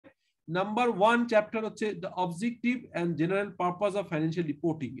Number 1 chapter হচ্ছে the objective and general purpose of financial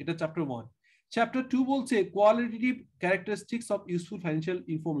reporting, এটা chapter 1। Chapter 2 বলছে qualitative characteristics of useful financial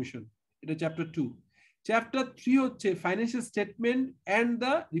information, এটা chapter 2। Chapter 3 হচ্ছে financial statement and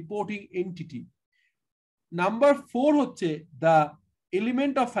the reporting entity. Number 4 হচ্ছে the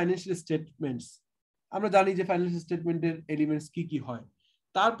element of financial statements, আমরা জানি যে financial স্টেটমেন্টের elements কি কি হয়।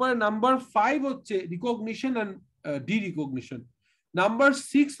 তারপরে নাম্বার 5 হচ্ছে রিকগনিশন এন্ড ডি-রিকগনিশন। নাম্বার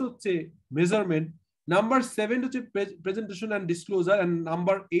 6 হচ্ছে মেজারমেন্ট। নাম্বার 7 হচ্ছে presentation and disclosure, and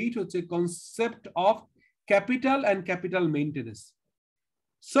number 8 হচ্ছে concept of capital and capital maintenance.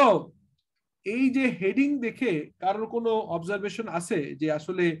 So এই যে হেডিং দেখে কারোর কোনো অবজারভেশন আছে যে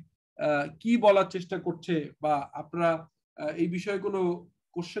আসলে কি বলার চেষ্টা করছে, বা আপনারা এই বিষয়ে কোনো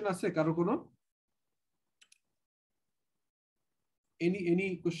কোশ্চেন আছে কারো কোনো? এনি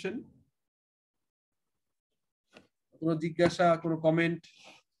কোশ্চেন, কোনো জিজ্ঞাসা, কোনো কমেন্ট?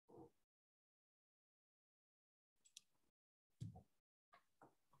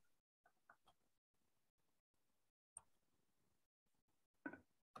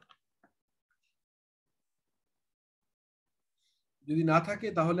 যদি না থাকে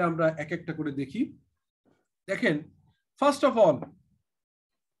তাহলে আমরা এক একটা করে দেখি। দেখেন, ফার্স্ট অফ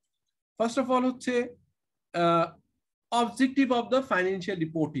অল হচ্ছে objective of the financial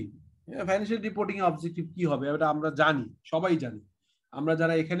reporting. Financial reporting objective কি হবে এটা আমরা জানি, সবাই জানি। আমরা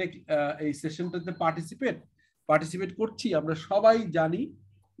যারা এখানে এই সেশনটাতে পার্টিসিপেট করছি, আমরা সবাই জানি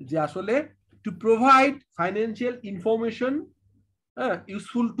যে আসলে to provide financial information,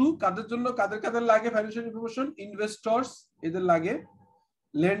 useful to কাদের জন্য, কাদের লাগে ফাইন্যান্সিয়াল ইনফরমেশন? ইনভেস্টরস, এদের লাগে।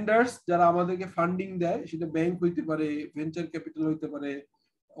 লেন্ডার্স, যারা আমাদেরকে ফান্ডিং দেয়, সেটা ব্যাংক হইতে পারে, ভেঞ্চার ক্যাপিটাল হইতে পারে,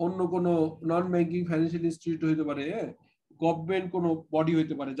 অন্য কোনো নন ব্যাংকিং ফাইন্যান্সিয়াল ইনস্টিটিউট হইতে পারে, গভর্নমেন্ট কোনো বডি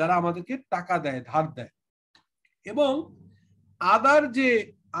হইতে পারে, যারা আমাদেরকে টাকা দেয়, ধার দেয়। এবং আদার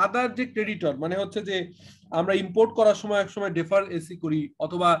যে ক্রেডিটর, মানে হচ্ছে যে আমরা ইম্পোর্ট করার সময় এক সময় ডেফার এসি করি,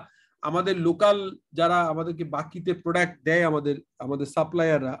 অথবা আমাদের লোকাল যারা আমাদেরকে বাকিতে প্রোডাক্ট দেয়, আমাদের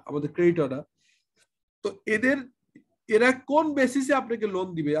সাপ্লায়াররা, আমাদের ক্রেডিটররা, তো এরা কোন বেসিসে আপনাকে লোন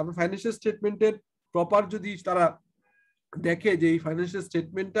দিবে? আপনার ফাইন্যান্সিয়াল স্টেটমেন্টের প্রপার যদি তারা দেখে যে এই ফাইন্যান্সিয়াল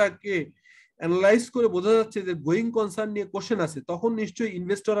স্টেটমেন্টটাকে অ্যানালাইজ করে বোঝা যাচ্ছে যে গোয়িং কনসার্ন নিয়ে কোশ্চেন আছে, তখন নিশ্চয়ই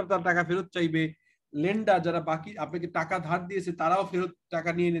ইনভেস্টররা তার টাকা ফেরত চাইবে, লেন্ডার যারা বাকি আপনাকে টাকা ধার দিয়েছে তারাও ফেরত টাকা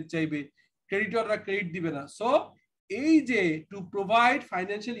নিয়ে নিতে চাইবে, ক্রেডিটররা ক্রেডিট দিবে না। সো এই যে to provide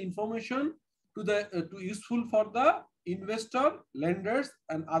financial information to useful for the investor, লেন্ডার্স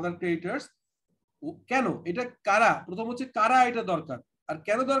and other creditors. কেন এটা, কারা, প্রথম হচ্ছে কারা এটা দরকার, আর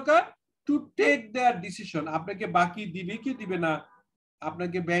কেন দরকার? টু টেক দেয়ার ডিসিশন, আপনাকে বাকি দিবে কি দিবে না,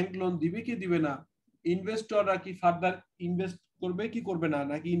 আপনাকে ব্যাংক লোন দিবে কি দিবে না, ইনভেস্টররা কি ফার্দার ইনভেস্ট করবে কি করবে না,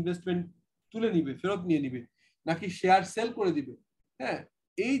 নাকি ইনভেস্টমেন্ট তুলে নিবে, ফেরত নিয়ে নিবে, নাকি শেয়ার সেল করে দিবে। হ্যাঁ,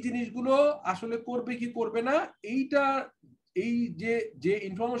 এই জিনিসগুলো আসলে করবে কি করবে না, এই যে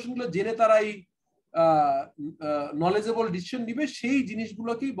ইনফরমেশনগুলো জেনে তারা এই নলেজেবল ডিসিশন নিবে, সেই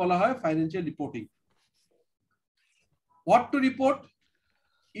জিনিসগুলোকেই বলা হয় financial reporting. What to report?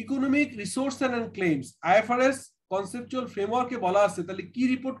 Economic resource and claims. IFRS conceptual ফ্রেমওয়ার্কে বলা আছে, তাহলে কি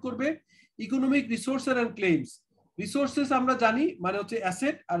রিপোর্ট করবে? Economic resource and claims. Resources আমরা জানি মানে হচ্ছে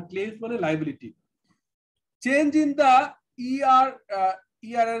অ্যাসেট, আর ক্লেইমস মানে liability. Change in the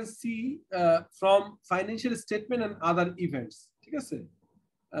ER&C from financial statement and other events, ঠিক আছে।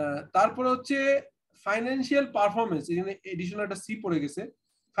 তারপরে হচ্ছে ফাইন্যান্সিয়াল পারফরমেন্স, এখানে এডিশনাল একটা সি পড়ে গেছে।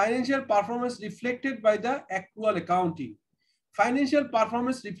 Financial performance reflected by the actual accounting. Financial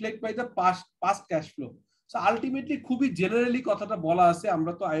performance reflect by the past cash flow. So ultimately খুবই generally কথাটা বলা আছে,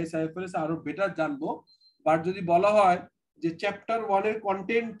 আমরা তো IAS IFRS আরো বেটার জানবো, বাট যদি বলা হয় যে চ্যাপ্টার 1 এর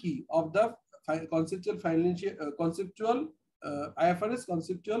কন্টেন্ট কি of the conceptual IFRS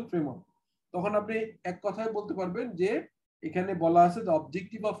conceptual framework, তখন আপনি এক কথায় বলতে পারবেন যে এখানে বলা আছে the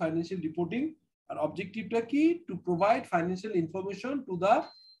objective of financial reporting. আর অবজেক্টিভটা কি? To provide financial information to the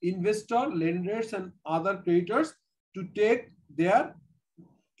investor, লেন্ডার্স and other creditors to take there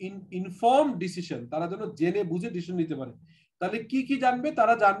inform decision, তারা যেন জেনে বুঝে ডিসিশন নিতে পারে। তাহলে কি কি জানবে?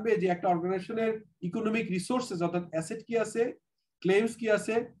 তারা জানবে যে একটা অর্গানাইজেশনের ইকোনমিক রিসোর্সেস অর্থাৎ অ্যাসেট কি আছে, ক্লেমস কি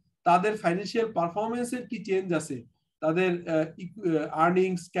আছে, তাদের ফাইন্যান্সিয়াল পারফরমেন্সের কি চেঞ্জ আছে, তাদের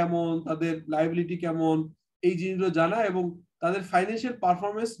আর্নিংস কেমন, তাদের লায়াবিলিটি কেমন, এই জিনিসগুলো জানা, এবং তাদের financial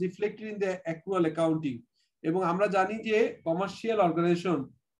performance reflected in the actual accounting. এবং আমরা জানি যে কমার্শিয়াল অর্গানাইজেশন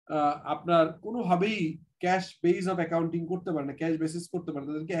আপনার কোনোভাবেই ক্যাশ বেস অফ অ্যাকাউন্টিং করতে পারে না, ক্যাশ বেসিস করতে পারে,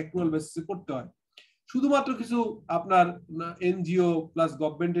 তাদেরকে অ্যাকচুয়াল বেসিসে করতে হয়। শুধুমাত্র কিছু আপনার এনজিও প্লাস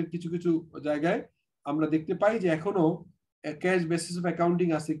গভর্নমেন্টের কিছু কিছু জায়গায় আমরা দেখতে পাই যে এখনো ক্যাশ বেসিস অফ অ্যাকাউন্টিং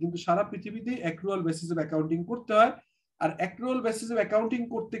আছে, কিন্তু সারা পৃথিবীতে অ্যাকচুয়াল বেসিস অফ অ্যাকাউন্টিং করতে হয়। আর অ্যাক্রুয়াল বেসিসে অ্যাকাউন্টিং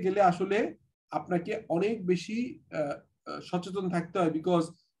করতে গেলে আসলে আপনাকে অনেক বেশি সচেতন থাকতে হয়, বিকজ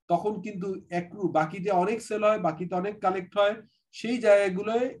তখন কিন্তু অ্যাক্রু বাকিতে অনেক সেল হয়, বাকিতে অনেক কালেক্ট হয়, সেই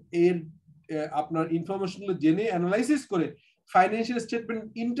জায়গাগুলোয় এর আপনার ইনফরমেশনগুলো জেনে অ্যানালাইসিস করে ফাইন্যান্সিয়াল স্টেটমেন্ট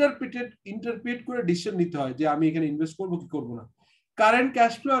ইন্টারপ্রেট করে ডিসিশন নিতে হয় যে আমি এখানে ইনভেস্ট করবো কি করবো না। কারেন্ট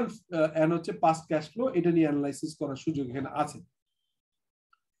ক্যাশ ফ্লো এন্ড হচ্ছে পাস্ট ক্যাশ ফ্লো, এটা নিয়ে অ্যানালাইসিস করার সুযোগ এখানে আছে।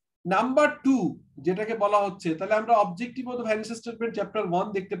 নাম্বার 2 যেটাকে বলা হচ্ছে, তাহলে আমরা objective of the financial statement chapter 1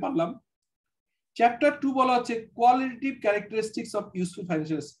 দেখতে পারলাম। চ্যাপ্টার 2 বলা হচ্ছে qualitative characteristics of useful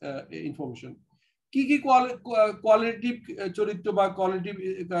financial information. কি কি কোয়ালিটেটিভ চরিত্র বা কোয়ালিটেটিভ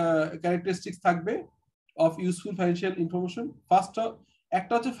ক্যারেক্টারিস্টিক্স থাকবে of useful financial information? First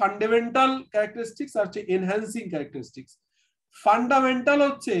একটা হচ্ছে ফান্ডামেন্টাল ক্যারেক্টারিস্টিক্স আর হচ্ছে এনহ্যান্সিং ক্যারেক্টারিস্টিক্স। ফান্ডামেন্টাল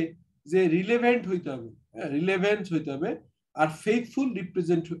হচ্ছে যে রিলেভেন্ট হইতে হবে, রিলেভেন্ট হইতে হবে, আর ফেইথফুল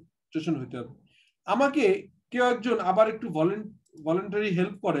রিপ্রেজেন্টেশন হইতে হবে। আমাকে কেউ একজন আবার একটু ভলেন্টারি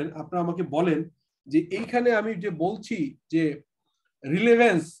হেল্প করেন, আপনারা আমাকে বলেন যে এইখানে আমি যে বলছি যে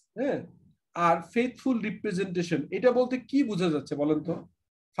রিলেভেন্স, হ্যাঁ, আর ফেইথফুল রিপ্রেজেন্টেশন, এটা বলতে কি বোঝা যাচ্ছে বলেন তো?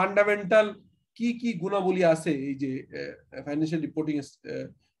 ফান্ডামেন্টাল কি কি গুণাবলী আছে এই যে financial reporting,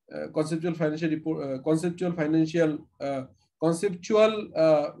 conceptual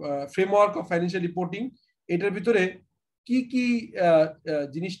framework of financial reporting, এটার ভিতরে কি কি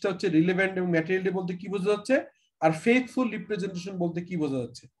জিনিসটা হচ্ছে রিলেভেন্ট এবং ম্যাটেরিয়ালিটি বলতে কি বোঝা যাচ্ছে, আর ফেইথফুল রিপ্রেজেন্টেশন বলতে কি বোঝা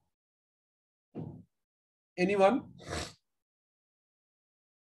যাচ্ছে? এনিওয়ান?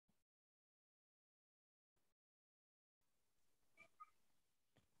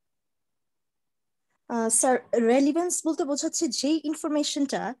 স্যার, রেলিভেন্স বলতে বোঝাচ্ছে যেই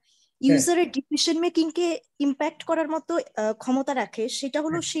ইনফরমেশনটা ইউজারের ডিসিশন মেকিং কে ইম্প্যাক্ট করার মতো ক্ষমতা রাখে, সেটা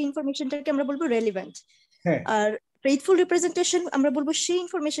হলো সেই ইনফরমেশনটাকে আমরা বলবো রেলিভেন্ট। আর ফেইথফুল রিপ্রেজেন্টেশন আমরা বলবো সেই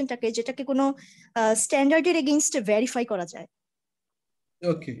ইনফরমেশনটাকে যেটাকে কোনো স্ট্যান্ডার্ডের এগেইনস্টে ভেরিফাই করা যায়।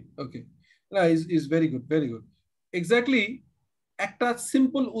 ওকে ওকে, না is very good, very good. Exactly একটা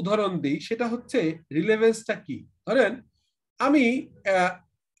সিম্পল উদাহরণ দিই, সেটা হচ্ছে রিলেভেন্সটা কি। ধরেন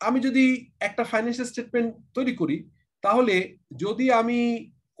আমি যদি একটা ফাইন্যান্সিয়াল স্টেটমেন্ট তৈরি করি, তাহলে যদি আমি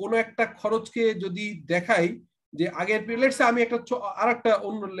কোনো একটা খরচকে যদি দেখাই যে আগের পিরিয়ডে, আমি একটা আর একটা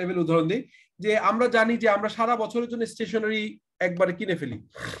অন্য লেভেল উদাহরণ দিই, যে আমরা জানি যে আমরা সারা বছরের জন্য স্টেশনারি একবারে কিনে ফেলি।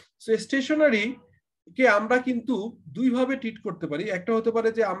 সো স্টেশনারি কে আমরা কিন্তু দুই ভাবে ট্রিট করতে পারি। একটা হতে পারে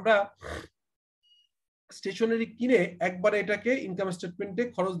যে আমরা স্টেশনারি কিনে একবারে এটাকে ইনকাম স্টেটমেন্টে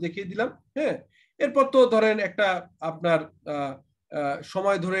খরচ দেখিয়ে দিলাম, হ্যাঁ, এরপর তো ধরেন একটা আপনার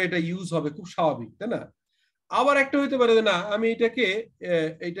সময় ধরে এটা ইউজ হবে, খুব স্বাভাবিক, তাই না? আবার একটা হইতে পারে না, আমি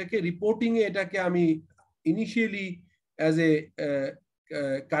এটাকে রিপোর্টিং এ এটাকে আমি initially as a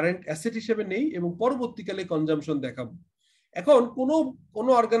current asset হিসেবে নেই এবং পরবর্তীকালে কনজাম্পশন দেখাবো। এখন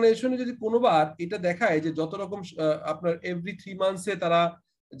কোনো অর্গানাইজেশনে যদি কোনোবার এটা দেখায় যে যত রকম আপনার এভরি 3 মান্থসে তারা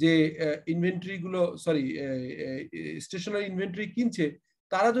যে ইনভেন্টরি গুলো, সরি স্টেশনারি ইনভেন্টরি কিনছে,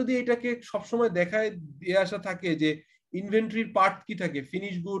 তারা যদি এটাকে সবসময় দেখায় দিয়ে আসা থাকে যে ইনভেন্টরির পার্ট কি থাকে,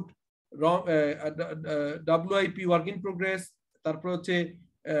 finish good, WIP work in progress, তারপর হচ্ছে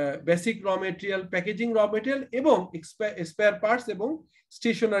বেসিক র মেটেরিয়াল, প্যাকেজিং র মেটেরিয়াল এবং স্পেয়ার পার্টস এবং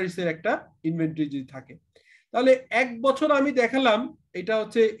স্টেশনারিজ এর একটা ইনভেন্টরি যদি থাকে, তাহলে এক বছর আমি দেখালাম এটা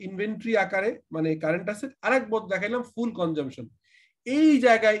হচ্ছে ইনভেন্টরি আকারে মানে কারেন্ট অ্যাসেট, আরেক বছর দেখালাম ফুল কনজাম্পশন। এই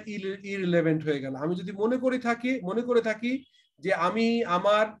জায়গায় ইররিলেভেন্ট হয়ে গেল। আমি যদি মনে করে থাকি যে আমি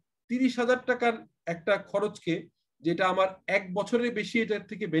আমার 30,000 টাকার একটা খরচকে, যেটা আমার এক বছরের বেশি এটার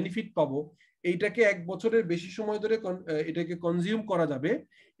থেকে বেনিফিট পাবো, এইটাকে এক বছরের বেশি সময় ধরে এটাকে কনজিউম করা যাবে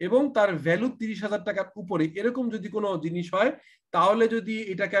এবং তার ভ্যালু 30,000 টাকার উপরে, এরকম যদি কোনো জিনিস হয়, তাহলে যদি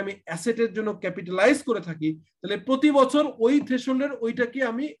এটাকে আমি অ্যাসেটের জন্য ক্যাপিটালাইজ করে থাকি, তাহলে প্রতি বছর ওই থ্রেশহোল্ডের ওইটাকে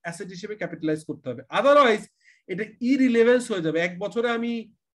আমি অ্যাসেট হিসেবে ক্যাপিটালাইজ করতে হবে। আদারওয়াইজ এটা ইরিলেভেন্স হয়ে যাবে। এক বছরে আমি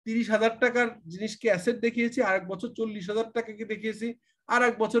 30,000 টাকার জিনিসকে অ্যাসেট দেখিয়েছি, আর এক বছর 40,000 টাকাকে দেখিয়েছি, আর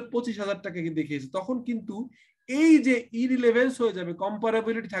এক বছর 25,000 টাকাকে দেখিয়েছি, তখন কিন্তু এই যে ইরিলেভেন্স হয়ে যাবে,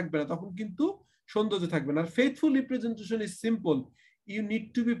 কম্পারেবিলিটি থাকবে না, তখন কিন্তু সৌন্দর্য থাকবে না। আর faithful representation is simple, you need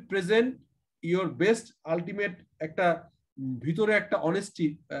to B present your best, ultimate একটা ভিতরে একটা অনেস্টি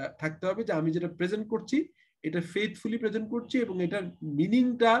থাকতে হবে যে আমি যেটা প্রেজেন্ট করছি এটা ফেইথফুলি প্রেজেন্ট করছি এবং এটার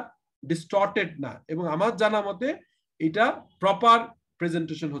মিনিংটা ডিস্টর্টেড না, এবং আমার জানা মতে এটা প্রপার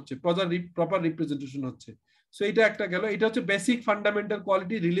প্রেজেন্টেশন হচ্ছে, প্রপার রিপ্রেজেন্টেশন হচ্ছে। সো এটা একটা গেল, এটা হচ্ছে বেসিক ফান্ডামেন্টাল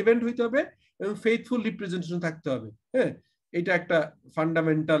কোয়ালিটি, রিলেভেন্ট হইতে হবে এবং ফেইথফুল রিপ্রেজেন্টেশন থাকতে হবে, হ্যাঁ, এটা একটা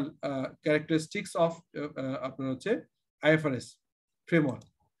ফান্ডামেন্টাল ক্যারেক্টারিস্টিক্স অফ আপনার হচ্ছে IFRS ফ্রেমওয়ার্ক।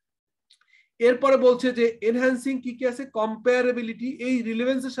 এরপরে বলছে যে এনহ্যান্সিং কি কি আছে, কম্পারেবিলিটি, এই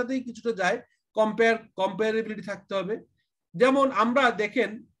রিলেভেন্সের সাথেই কিছুটা যায়, কম্পারেবিলিটি থাকতে হবে। যেমন আমরা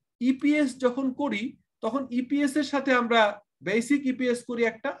দেখেন ইপিএস যখন করি তখন ইপিএস এর সাথে আমরা বেসিক ইপিএস করি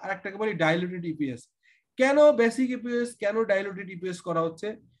একটা, আর একটাকে বলি ডাইলুটেড ইপিএস। কেন বেসিক ইপিএস, কেন ডাইলুটেড ইপিএস করা হচ্ছে?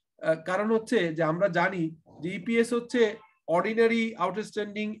 কারণ হচ্ছে যে আমরা জানি যে ইপিএস হচ্ছে অর্ডিনারি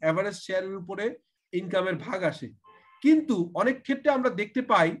আউটস্ট্যান্ডিং এভারেজ শেয়ারের উপরে ইনকামের ভাগ আসে, কিন্তু অনেক ক্ষেত্রে আমরা দেখতে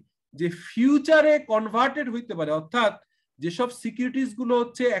পাই যে ফিউচারে কনভার্টেড হইতে পারে, অর্থাৎ যেসব সিকিউরিটিজ গুলো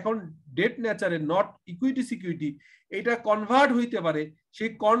হচ্ছে এখন ডেট নেচারে, নট ইকুইটি সিকিউরিটি, এটা কনভার্ট হইতে পারে।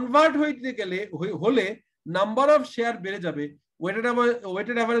 সেই কনভার্ট হইতে গেলে হলে নাম্বার অফ শেয়ার বেড়ে যাবে,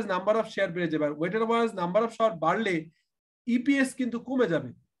 weighted average number of share বেড়ে যাবে, weighted average number of share বাড়লে ইপিএস কিন্তু কমে যাবে।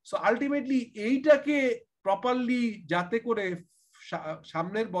 সো আলটিমেটলি এইটাকে প্রপারলি যাতে করে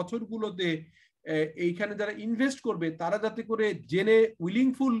সামনের বছরগুলোতে এইখানে যারা ইনভেস্ট করবে তারা যাতে করে জেনে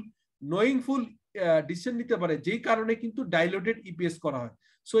উইলিংফুল নোয়িংফুল ডিসিশন নিতে পারে, যেই কারণে কিন্তু ডাইলুটেড ইপিএস করা হয়।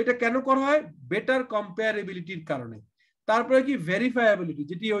 সো এটা কেন করা হয়? বেটার কম্পারেবিলিটির কারণে। তারপরে কি ভেরিফায়াবিলিটি,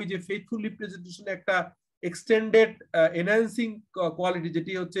 যেটি ওই যে ফেথফুল রিপ্রেজেন্টেশন একটা এক্সটেন্ডেড এনহ্যান্সিং কোয়ালিটি,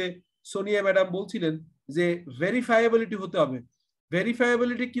 যেটি হচ্ছে সোনিয়া ম্যাডাম বলছিলেন যে ভেরিফায়াবিলিটি হতে হবে।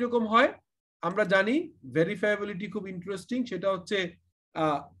 ভেরিফায়াবিলিটি কিরকম হয় আমরা জানি, ভেরিফায়াবিলিটি খুব ইন্টারেস্টিং, সেটা হচ্ছে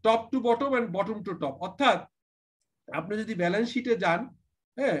top to bottom and bottom to top. অর্থাৎ আপনি যদি ব্যালেন্স শিটে যান,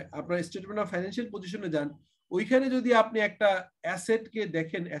 হ্যাঁ, আপনার স্টেটমেন্ট অফ ফাইন্যান্সিয়াল পজিশনে যান, ওইখানে যদি আপনি একটা অ্যাসেটকে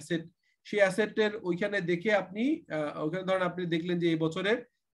দেখেন, অ্যাসেট, সেই অ্যাসেটের ওইখানে দেখে আপনি ওইখানে ধরেন আপনি দেখলেন যে এই বছরের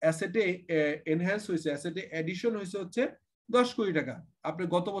অ্যাসেটে এনহ্যান্স হয়েছে, অ্যাসেটে এডিশন হয়েছে হচ্ছে 10 কোটি টাকা। আপনি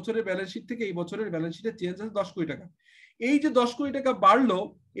গত বছরের ব্যালেন্স শিট থেকে এই বছরের ব্যালেন্স শিটে চেঞ্জ আছে 10 কোটি টাকা। এই যে 10 কোটি টাকা বাড়লো,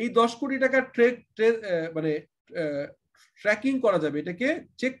 এই 10 কোটি টাকা মানে ট্র্যাকিং করা যাবে, এটাকে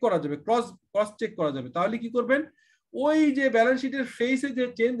চেক করা যাবে, ক্রস চেক করা যাবে। তাহলে কি করবেন? ওই যে ব্যালেন্স শিটের ফেসে যে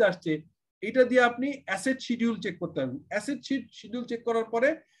চেঞ্জ আসছে, এটা দিয়ে আপনি অ্যাসেট শিডিউল চেক করতে পারবেন। অ্যাসেট শিডিউল চেক করার পরে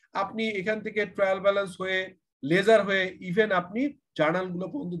আপনি এখান থেকে ট্রায়াল ব্যালেন্স হয়ে, লেজার হয়ে, ইভেন আপনি জার্নাল গুলো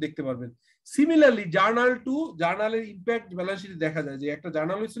পর্যন্ত দেখতে পারবেন। Similarly journal two জার্নালের impact balance শিটে দেখা যায়, যে একটা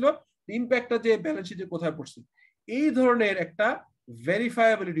জার্নাল হয়েছিল, ইম্প্যাক্টটা যে ব্যালেন্স শিটে কোথায় পড়ছে। এই ধরনের একটা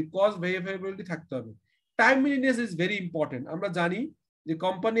ভেরিফায়াবিলিটি, কস্ট ভেরিফায়াবিলিটি থাকতে হবে। Timeliness is very important. আমরা জানি যে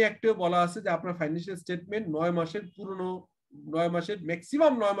কোম্পানি অ্যাক্টেও বলা আছে যে আপনার ফাইন্যান্সিয়াল স্টেটমেন্ট 9 মাসের পুরনো, 9 মাসের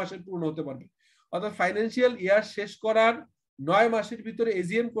ম্যাক্সিমাম 9 মাসের পুরনো হতে পারবে। অর্থাৎ ফাইন্যান্সিয়াল ইয়ার শেষ করার 9 মাসের ভিতরে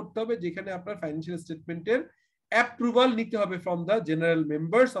এজিএম করতে হবে, যেখানে আপনার ফাইন্যান্সিয়াল স্টেটমেন্টের অ্যাপ্রুভাল নিতে হবে from the general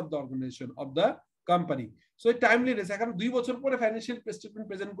members of the organisation of the company. So এই টাইমলিনেস, এখন 2 বছর পরে ফাইন্যান্সিয়াল স্টেটমেন্ট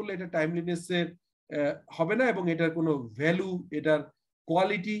প্রেজেন্ট করলে এটা টাইমলিনেস এর হবে না, এবং এটার কোনো ভ্যালু, এটার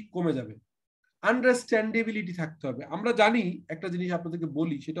কোয়ালিটি কমে যাবে। আন্ডারস্ট্যান্ডেবিলিটি থাকতে হবে। আমরা জানি একটা জিনিস আপনাদেরকে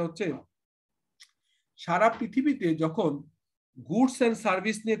বলি, সেটা হচ্ছে সারা পৃথিবীতে যখন গুডস এন্ড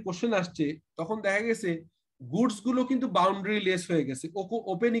সার্ভিস নিয়ে কোশ্চেন আসছে, তখন দেখা গেছে গুডস গুলো কিন্তু বাউন্ডারি লেস হয়ে গেছে।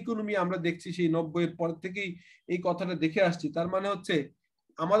 ওপেন ইকোনমি আমরা দেখছি সেই 90 এর পর থেকেই এই কথাটা দেখে আসছি। তার মানে হচ্ছে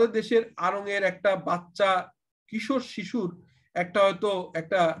আমাদের দেশের আড়ঙের একটা বাচ্চা কিশোর শিশুর একটা হয়তো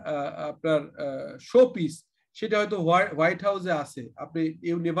একটা আপনার শো পিস, সেটা হয়তো হোয়াইট হাউসে আছে, আপনি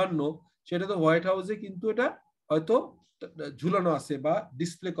ইউ নেভার নো, সেটা তো হোয়াইট হাউসে কিন্তু এটা হয়তো ঝুলানো আছে বা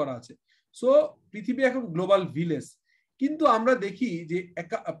ডিসপ্লে করা আছে। সো পৃথিবী এখন গ্লোবাল ভিলেজ, কিন্তু আমরা দেখি যে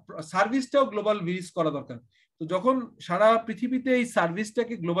সার্ভিসটাও গ্লোবাল ভিলেজ করা দরকার। তো যখন সারা পৃথিবীতে এই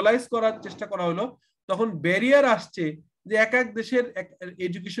সার্ভিসটাকে গ্লোবালাইজ করার চেষ্টা করা হলো, তখন ব্যারিয়ার আসছে যে এক এক দেশের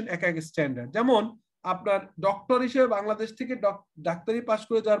এডুকেশন এক এক স্ট্যান্ডার্ড। যেমন আপনার ডক্টর হিসেবে বাংলাদেশ থেকে ডাক্তারি পাশ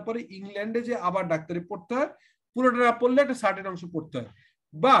করে যাওয়ার পরে ইংল্যান্ডে যে আবার ডাক্তারি পড়তে হয়, পুরোটা না পড়লে একটা সার্টেন অংশ পড়তে হয়।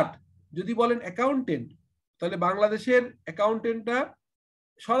 বাট যদি বলেন অ্যাকাউন্টেন্ট, তাহলে বাংলাদেশের অ্যাকাউন্টেন্টটা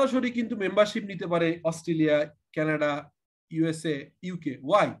সরাসরি কিন্তু মেম্বারশিপ নিতে পারে Australia, Canada, USA, UK.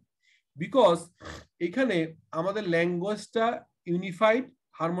 Y? Because এখানে আমাদের ল্যাঙ্গুয়েজটা ইউনিফাইড,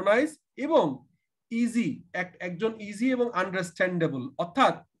 হারমোনাইজ এবং ইজি, একজন ইজি এবং আন্ডারস্ট্যান্ডেবল।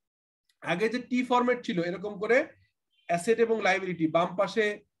 অর্থাৎ আগে যে টি ফরম্যাট ছিল, এরকম করে অ্যাসেট এবং লাইবিলিটি, বাম পাশে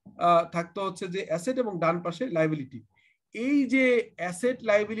থাকতো হচ্ছে যে অ্যাসেট এবং ডান পাশে লাইবিলিটি। এই যে অ্যাসেট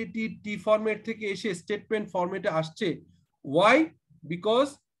লাইবিলিটি টি ফরম্যাট থেকে এসে স্টেটমেন্ট ফরম্যাটে আসছে। ওয়াই? বিকজ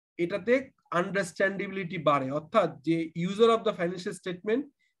এটাতে আন্ডারস্ট্যান্ডেবিলিটি বাড়ে, অর্থাৎ যে user of the financial statement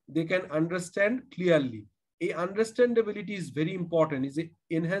they can understand clearly. এই আন্ডারস্ট্যান্ডেবিলিটি is very important, is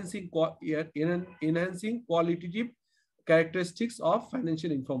enhancing qualitative characteristics of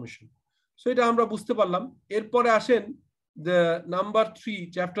financial information. So এটা আমরা বুঝতে পারলাম। এরপরে আসেন দ্য নাম্বার 3,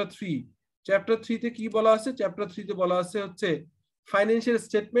 চ্যাপ্টার 3। চ্যাপ্টার 3 তে কি বলা আছে? চ্যাপ্টার 3 তে বলা আছে হচ্ছে financial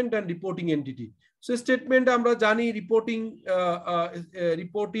statement and reporting entity. So statement আমরা জানি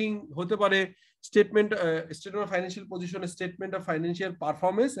রিপোর্টিং হতে পারে statement of financial position, statement of financial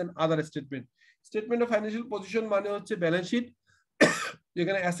performance and other statement. Statement of financial position মানে হচ্ছে ব্যালেন্স শিট,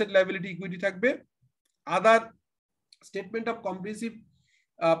 যেখানে অ্যাসেট, লায়াবিলিটি, ইকুইটি থাকবে। আদার স্টেটমেন্ট অফ কম্প্রিহেনসিভ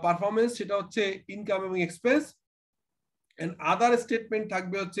পারফরমেন্স সেটা হচ্ছে ইনকাম এবং এক্সপেন্স, এন্ড আদার স্টেটমেন্ট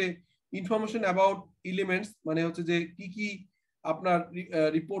থাকবে হচ্ছে ইনফরমেশন অ্যাবাউট এলিমেন্টস, মানে হচ্ছে যে কি কি আপনার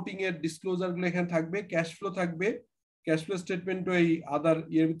রিপোর্টিং এর ডিসক্লোজার গুলো এখানে থাকবে, ক্যাশ ফ্লো থাকবে, ক্যাশ ফ্লো স্টেটমেন্টও এই আদার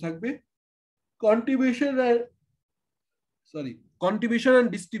ইয়ে থাকবে, contribution contribution and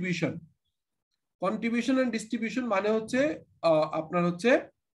distribution. Contribution and distribution মানে হচ্ছে আপনার হচ্ছে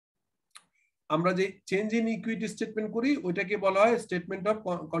আমরা যে চেঞ্জ ইন ইকুইটি স্টেটমেন্ট করি ওইটাকে বলা হয় statement of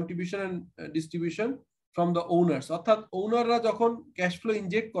contribution and distribution from the owners. অর্থাৎ ওনাররা যখন ক্যাশ ফ্লো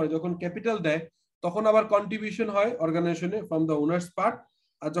ইনজেক্ট করে, যখন ক্যাপিটাল দেয়, তখন আবার কন্ট্রিবিউশন হয় অর্গানাইজেশনে ফ্রম দ্য ওনার্স পার্ট।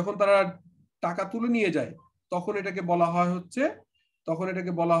 আর যখন তারা টাকা তুলে নিয়ে যায় তখন এটাকে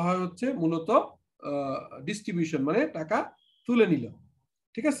বলা হয় হচ্ছে মূলত ডিস্ট্রিবিউশন, মানে টাকা তুলে নিল।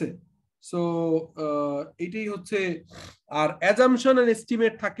 ঠিক আছে, সো এটাই হচ্ছে। আর অ্যাজাম্পশন এন্ড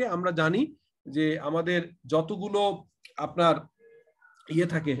এস্টিমেট থাকে, আমরা জানি যে আমাদের যতগুলো আপনার ইয়ে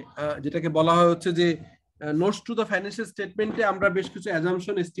থাকে, যেটাকে বলা হয় হচ্ছে যে নোটস টু দ্য ফাইন্যান্সিয়াল স্টেটমেন্টে আমরা বেশ কিছু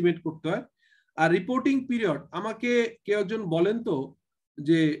অ্যাজাম্পশন এস্টিমেট করতে হয়। আর রিপোর্টিং পিরিয়ড, আমাকে কেউ একজন বলেন তো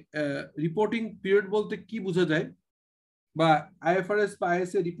যে রিপোর্টিং পিরিয়ড বলতে কি বোঝা যায়, বা আইএফআরএস বা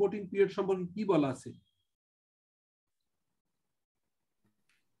আইএস এর রিপোর্টিং পিরিয়ড সম্পর্কে কি বলা আছে?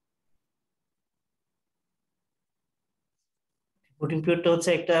 রিপোর্টিং পিরিয়ডটা হচ্ছে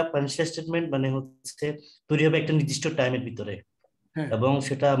একটা ফাইন্যান্সিয়াল স্টেটমেন্ট মানে হচ্ছে তৈরি হবে একটা নির্দিষ্ট টাইমের ভিতরে, এবং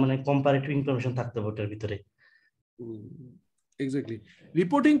সেটা মানে কম্পারেটিভ ইনফরমেশন থাকতে হবে ওটার ভিতরে। এক্স্যাক্টলি,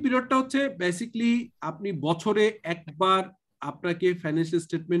 রিপোর্টিং পিরিয়ডটা হচ্ছে বেসিক্যালি আপনি বছরে একবার আপনাকে ফাইন্যান্সিয়াল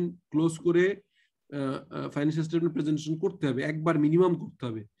স্টেটমেন্ট ক্লোজ করে ফাইন্যান্সিয়াল স্টেটমেন্ট প্রেজেন্টেশন করতে হবে, একবার মিনিমাম করতে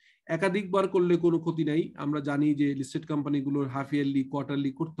হবে। একাধিকবার করলে কোনো ক্ষতি নাই, আমরা জানি যে লিস্টেড কোম্পানিগুলোর হাফ ইয়ারলি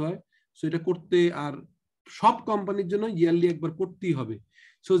কোয়ার্টারলি করতে হয়, সো এটা করতে, আর সব কোম্পানির জন্য ইয়ারলি একবার করতেই হবে।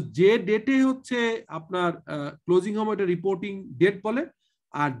 সো যে ডেটে হচ্ছে আপনার ক্লোজিং হবে এটা রিপোর্টিং ডেট বলে।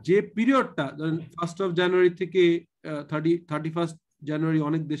 আর যে পিরিয়ডটা ধরেন 1st of January থেকে 31st January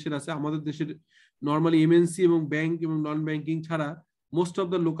অনেক দেশের আছে, আমাদের দেশের নর্মালি এমএনসি এবং ব্যাংক এবং নন ব্যাংকিং ছাড়া most of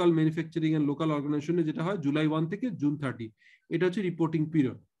the local manufacturing and local অর্গানাইজেশনে যেটা হয় July 1 থেকে June 30, এটা হচ্ছে reporting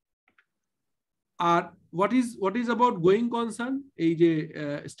period. R what is about going concern, এই যে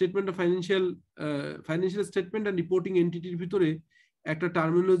statement of financial statement and reporting এন্টিটির ভিতরে একটা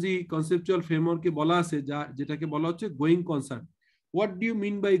টার্মিনোলজি কনসেপচুয়াল ফ্রেমওয়ার্কে বলা আছে, যেটাকে বলা হচ্ছে going concern. What do you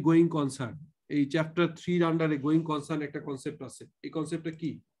mean by going concern? এই চ্যাপ্টার 3 আন্ডারে গোয়িং কনসার্ন একটা কনসেপ্ট আছে, এই কনসেপ্টটা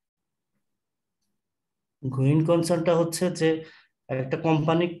কি? গোয়িং কনসার্নটা হচ্ছে যে একটা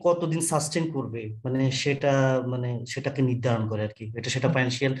কোম্পানি কতদিন সাস্টেইন করবে, মানে সেটাকে নির্ধারণ করে আর কি, সেটা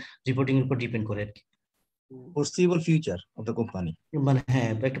ফাইন্যান্সিয়াল রিপোর্টিং এর উপর ডিপেন্ড করে আর কি। ফোরসিবল ফিউচার অফ দ্য কোম্পানি, মানে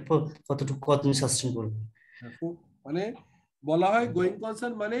হ্যাঁ, একটা কতদিন সাস্টেইন করবে, মানে বলা হয় গোয়িং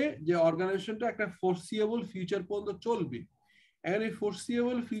কনসার্ন মানে যে অর্গানাইজেশনটা একটা ফোরসিয়েবল ফিউচার পর্যন্ত চলবে। এখন এই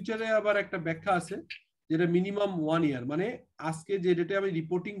ফোরসিয়েবল ফিউচারে আবার একটা ব্যাখ্যা আছে, যেটা মিনিমাম 1 ইয়ার, মানে আজকে যে ডেটে আমি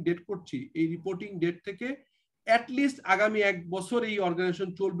রিপোর্টিং ডেট করছি এই রিপোর্টিং ডেট থেকে অ্যাটলিস্ট আগামী 1 বছর এই অর্গানাইজেশন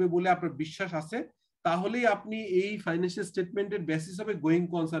চলবে বলে আপনার বিশ্বাস আছে, তাহলেই আপনি এই ফাইন্যান্সিয়াল স্টেটমেন্টের বেসিস হবে গোয়িং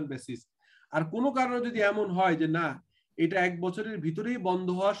কনসার্ন বেসিস। আর কোনো কারণে যদি এমন হয় যে না, এটা 1 বছরের ভিতরেই বন্ধ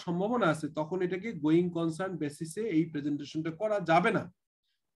হওয়ার সম্ভাবনা আছে, তখন এটাকে গোয়িং কনসার্ন বেসিসে এই প্রেজেন্টেশনটা করা যাবে না।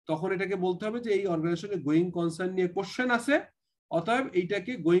 তখন এটাকে বলতে হবে যে এই অর্গানাইজেশনে গোয়িং কনসার্ন নিয়ে কোশ্চেন আছে, অতএব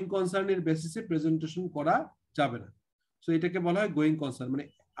এইটাকে গোয়িং কনসার্নের বেসিসে প্রেজেন্টেশন করা যাবে না। সো এটাকে বলা হয় গোয়িং কনসার্ন, মানে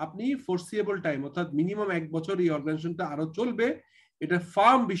আপনি ফোরসিয়েবল টাইম অর্থাৎ মিনিমাম 1 বছর এই অর্গানাইজেশনটা আরো চলবে, এটা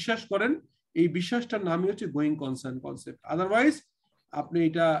ফার্ম বিশ্বাস করেন, এই বিশ্বাসটার নামই হচ্ছে গোয়িং কনসার্ন কনসেপ্ট। আদারওয়াইজ আপনি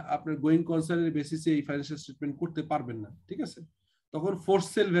এটা আপনার গোয়িং কনসার্নের বেসিসে এই ফাইন্যান্সিয়াল স্টেটমেন্ট করতে পারবেন না, ঠিক আছে? তখন ফোর্স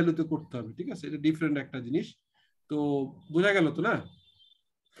সেল ভ্যালুতে করতে হবে, ঠিক আছে? এটা ডিফারেন্ট একটা জিনিস। তো বোঝা গেল তো না?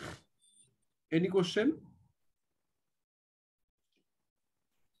 Any question?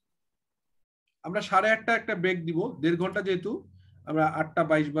 আমরা 8:30 একটা ব্রেক দিব, 1.5 ঘন্টা, যেহেতু আমরা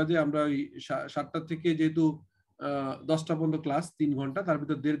 8:22 বাজে, আমরা ওই 7টা থেকে যেহেতু 10টা পর্যন্ত ক্লাস 3 ঘন্টা, তার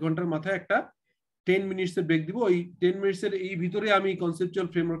ভিতর 1.5 ঘন্টার মাথায় একটা 10 মিনিটস এর ব্রেক দিব। ওই 10 মিনিটস এর এই ভিতরে আমি কনসেপচুয়াল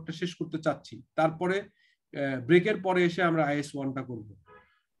ফ্রেমওয়ার্কটা শেষ করতে চাচ্ছি, তারপরে ব্রেকের পরে এসে আমরা IAS 1টা করব।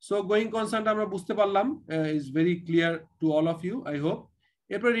 সো গোয়িং কনসার্ন আমরা বুঝতে পারলাম, is very clear to all of you, I hope.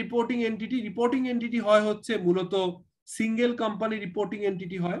 এরপর রিপোর্টিং এন্টিটি হয় হচ্ছে মূলত সিঙ্গেল কোম্পানি রিপোর্টিং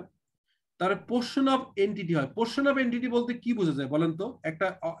এন্টিটি হয়, তার পোর্শন অফ এন্টিটি হয়। পোর্শন অফ এন্টিটি বলতে কি বোঝা যায় বলেন তো?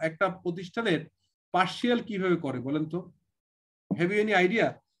 একটা প্রতিষ্ঠানের পার্শিয়াল কিভাবে করে বলেন তো? Have you any idea?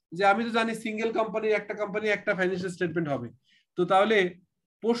 যে আমি তো জানি সিঙ্গেল কোম্পানির একটা ফাইন্যান্সিয়াল স্টেটমেন্ট হবে, তো তাহলে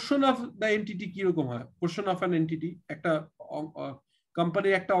পোর্শন অফ দ্য এন্টিটি কিরকম হয়? পোর্শন অফ অ্যান এন্টিটি একটা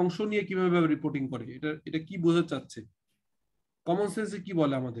কোম্পানির একটা অংশ নিয়ে কিভাবে রিপোর্টিং করে, এটা কি বোঝা যাচ্ছে? কমন সেন্সে কি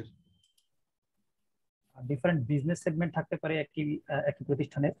বলে আমাদের? ডিফারেন্ট বিজনেস সেগমেন্ট থাকতে পারে একই একই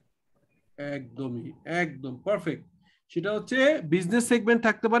প্রতিষ্ঠানের? একদমই, একদম পারফেক্ট। সেটা হচ্ছে বিজনেস সেগমেন্ট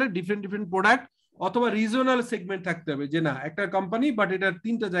থাকতে পারে, ডিফারেন্ট ডিফারেন্ট প্রোডাক্ট, অথবা রিজনাল সেগমেন্ট থাকতে হবে, যে না একটা কোম্পানি বাট এটার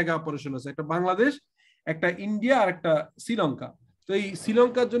 3টা জায়গায় অপারেশন আছে, একটা বাংলাদেশ, একটা ইন্ডিয়া, আর একটা শ্রীলঙ্কা। তো এই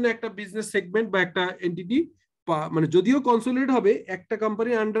শ্রীলঙ্কার জন্য একটা বিজনেস সেগমেন্ট বা একটা এন্টিটি, মানে যদিও কনসোলিডেট হবে একটা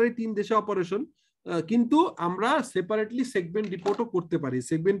কোম্পানির আন্ডারে 3 দেশে অপারেশন, কিন্তু আমরা সেপারেটলি সেগমেন্ট রিপোর্টও করতে পারি।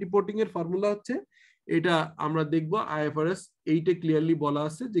 সেগমেন্ট রিপোর্টিং এর ফর্মুলা হচ্ছে এটা, আমরা দেখবো IFRS 8-এ ক্লিয়ারলি বলা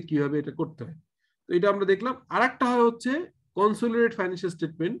আছে যে কিভাবে এটা করতে হয়। তো এটা আমরা দেখলাম। আরেকটা হয় হচ্ছে কনসোলিডেটেড ফাইন্যান্সিয়াল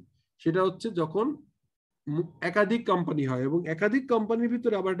স্টেটমেন্ট। সেটা হচ্ছে যখন একাধিক কোম্পানি হয় এবং একাধিক কোম্পানির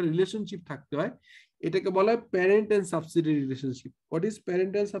ভিতরে আবার একটা রিলেশনশিপ থাকতে হয়, এটাকে বলা হয় parent and subsidiary relationship. What is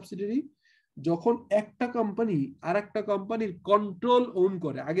parent and subsidiary? যখন একটা কোম্পানি আর একটা কোম্পানির কন্ট্রোল ওন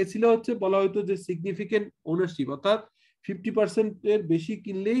করে। আগে ছিল হচ্ছে বলা হয়তো যে সিগনিফিকেন্ট ওনারশিপ, অর্থাৎ 50% এর বেশি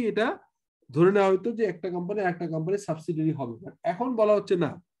কিনলেই এটা ধরে নেওয়া হয়তো যে একটা কোম্পানি একটা কোম্পানির সাবসিডিয়ারি হবে। এখন বলা হচ্ছে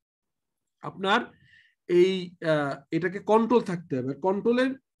না, আপনার এই এটাকে কন্ট্রোল থাকতে হবে।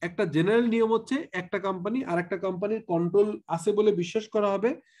 কন্ট্রোলের একটা জেনারেল নিয়ম হচ্ছে একটা কোম্পানি আর একটা কোম্পানির কন্ট্রোল আছে বলে বিশ্বাস করা হবে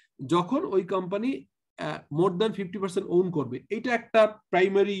যখন ওই কোম্পানি মোর দ্যান 50% ওন করবে। এটা একটা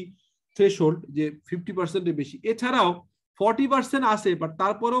প্রাইমারি থ্রেশহোল্ড, যে 50% এর বেশি। এছাড়াও 40% আছে, বাট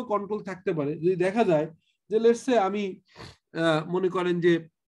তারপরেও কন্ট্রোল থাকতে পারে। যদি দেখা যায় যে লেটস সে আমি মনে করেন যে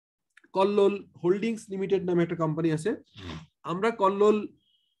কল্লোল হোল্ডিংস লিমিটেড নামে একটা কোম্পানি আছে, আমরা কল্লোল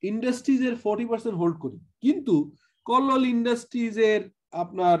ইন্ডাস্ট্রিজ এর 40% হোল্ড করি, কিন্তু কল্লোল ইন্ডাস্ট্রিজ এর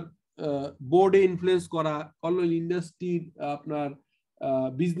আপনার বোর্ডে ইনফ্লুয়েন্স করা, কল্লোল ইন্ডাস্ট্রির আপনার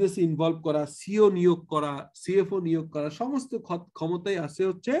বিজনেস ইনভলভ করা, সিও নিয়োগ করা, সিএফও নিয়োগ করা, সমস্ত ক্ষমতাই আছে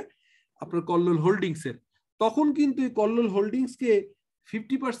হচ্ছে আপনার কল্লোল হোল্ডিংস এর। তখন কিন্তু এই কল্লোল হোল্ডিংস কে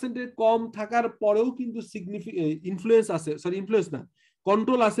 50% এর কম থাকার পরেও কিন্তু ইনফ্লুয়েন্স আছে, সরি ইনফ্লুয়েন্স না,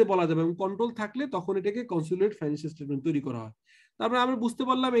 কন্ট্রোল আছে বলা যাবে। এবং কন্ট্রোল থাকলে তখন এটাকে কনসোলিডেটেড ফাইন্যান্সিয়াল স্টেটমেন্ট তৈরি করা হয়। তারপরে আমরা বুঝতে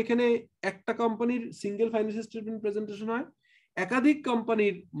পারলাম এখানে একটা কোম্পানির সিঙ্গেল ফাইন্যান্সিয়াল স্টেটমেন্ট প্রেজেন্টেশন হয়, একাধিক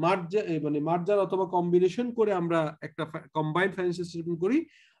কোম্পানির মার্জার অথবা কম্বিনেশন করে আমরা একটা কম্বাইন্ড ফাইন্যান্সিয়াল স্টেটমেন্ট করি।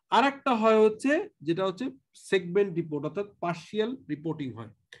 আর একটা হয় হচ্ছে যেটা হচ্ছে সেগমেন্ট রিপোর্ট, অর্থাৎ পার্শিয়াল রিপোর্টিং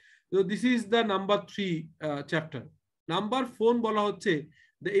হয়। তো this is the number 3 chapter. Number 4 বলা হচ্ছে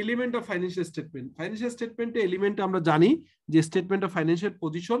the element of financial statement. Financial statement element আমরা জানি যে স্টেটমেন্ট অফ ফাইন্যান্সিয়াল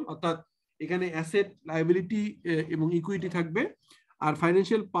পজিশন, অর্থাৎ এখানে অ্যাসেট, লায়াবিলিটি এবং ইকুইটি থাকবে, আর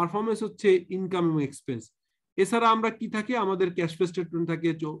ফাইন্যান্সিয়াল পারফরম্যান্স হচ্ছে ইনকাম এবং এক্সপেন্স। এছাড়া আমরা কি থাকে, আমাদের ক্যাশ ফ্লো স্টেটমেন্ট থাকে,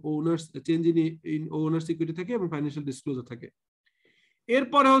 owners change in owners equity থাকে, এবং ফাইন্যান্সিয়াল ডিসক্লোজার থাকে।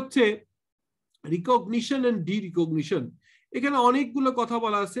 এরপরে হচ্ছে রিকগনিশন এন্ড ডি রিকগনিশন। এখানে অনেকগুলো কথা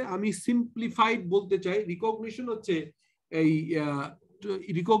বলা আছে, আমি সিম্পলিফাইড বলতে চাই। রিকগনিশন হচ্ছে এই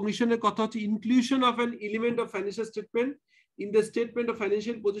রিকগনিশনের কথা হচ্ছে inclusion of an element of financial statement in the statement of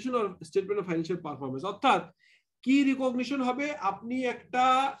financial position or statement of financial performance. অর্থাৎ কি রিকগনিশন হবে, আপনি একটা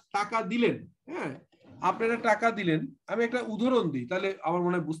টাকা দিলেন, হ্যাঁ আপনারা টাকা দিলেন, আমি একটা উদাহরণ দিই তাহলে আমার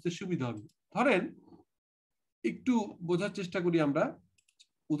মনে হয় বুঝতে সুবিধা হবে। ধরেন একটু বোঝার চেষ্টা করি আমরা।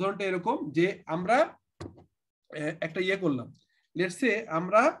 উদাহরণটা এরকম যে আমরা একটা ইয়ে করলাম, লেটস সে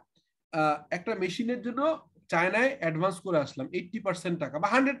আমরা একটা মেশিনের জন্য চায়নায় অ্যাডভান্স করে আসলাম 80% টাকা বা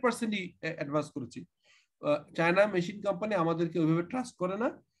 100%ই অ্যাডভান্স করেছি। চায়না মেশিন কোম্পানি আমাদেরকে ওইভাবে ট্রাস্ট করে না,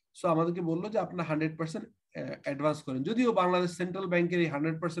 সো আমাদেরকে বললো যে আপনারা 100% অ্যাডভান্স করেন। যদিও বাংলাদেশ সেন্ট্রাল ব্যাংকের এই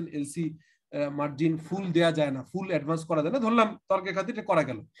 100% এলসি মার্জিন ফুল দেওয়া যায় না, ফুল অ্যাডভান্স করা যায় না, ধরলাম তর্কের খাতিরে করা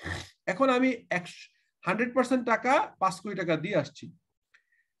গেল। এখন আমি 100% টাকা 5 কোটি টাকা দিয়ে আসছি।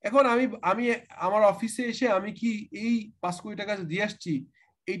 এখন আমি আমার অফিসে এসে আমি কি এই 5 কোটি টাকা দিয়ে আসছি,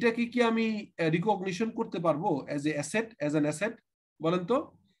 এইটাকে কি আমি রিকগনিশন করতে পারবো as a asset, as an asset? বলেন তো,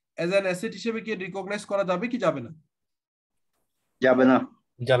 অ্যাজ অ্যান অ্যাসেট হিসেবে কি রিকগনাইজ করা যাবে কি যাবে না? যাবে না,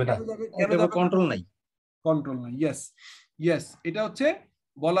 যাবে না, কেন যাবে? কন্ট্রোল নাই, কন্ট্রোল নাই। ইয়েস, এটা হচ্ছে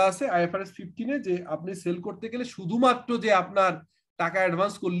বলা আছে IFRS 15-এ যে আপনি সেল করতে গেলে শুধুমাত্র যে আপনার টাকা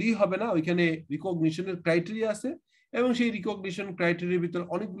অ্যাডভান্স করলেই হবে না, ওইখানে রিকগনিশনের ক্রাইটেরিয়া আছে, এবং সেই রিকগনিশন ক্রাইটেরিয়ার ভিতর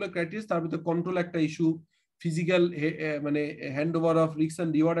অনেকগুলো ক্রাইটেরিয়া, তার ভিতরে কন্ট্রোল একটা ইস্যু, ফিজিক্যাল মানে hand over of risk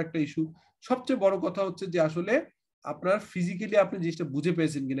and reward একটা ইস্যু। সবচেয়ে বড় কথা হচ্ছে যে আসলে আপনার ফিজিক্যালি আপনি জিনিসটা বুঝে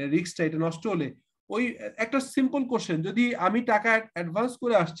পেয়েছেন কিনা, রিস্কটা এটা নষ্ট হলে। ওই একটা সিম্পল কোশ্চেন, যদি আমি টাকা অ্যাডভান্স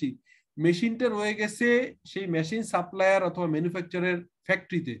করে আসছি, মেশিনটা রয়ে গেছে সেই মেশিন সাপ্লায়ার অথবা ম্যানুফ্যাকচারের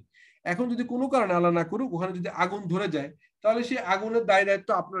ফ্যাক্টরিতে, এখন যদি কোনো কারণে আল্লাহ না করুক ওখানে যদি আগুন ধরে যায়, তাহলে সেই আগুনের দায় দায়িত্ব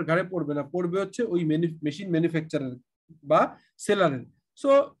আপনার ঘাড়ে পড়বে না, পড়বে হচ্ছে ওই মেশিন ম্যানুফ্যাকচারার বা সেলারের। সো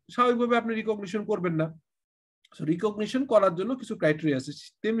স্বাভাবিকভাবে আপনি রিকগনিশন করবেন না। সো রিকগনিশন করার জন্য কিছু ক্রাইটেরিয়া আছে,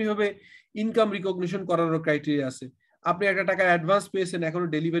 তেমনি ভাবে ইনকাম রিকগনিশন করারও ক্রাইটেরিয়া আছে। আপনি একটা টাকা অ্যাডভান্স পেয়েছেন, এখনো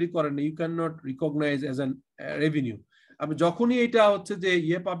ডেলিভারি করেন না, you can not recognise as an revenue. আপনি যখনই এটা হচ্ছে যে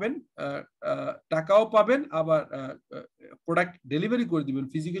ইয়ে পাবেন, টাকাও পাবেন, আবার প্রোডাক্ট ডেলিভারি করে দিবেন,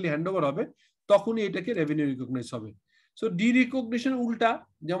 ফিজিক্যালি হ্যান্ডওভার হবে, তখনই এটাকে রেভিনিউ রিকগনাইজ হবে। সো ডি রিকগনিশন উল্টা,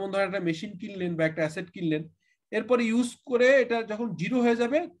 যেমন ধরেন একটা মেশিন কিনলেন বা একটা অ্যাসেট কিনলেন, এরপরে ইউজ করে এটা যখন জিরো হয়ে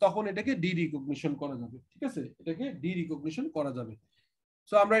যাবে তখন এটাকে ডি রিকগনিশন করা যাবে। ঠিক আছে, এটাকে ডি রিকগনিশন করা যাবে।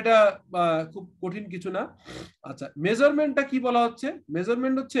 সো আমরা এটা খুব কঠিন কিছু না। আচ্ছা, মেজারমেন্টটা কি বলা হচ্ছে?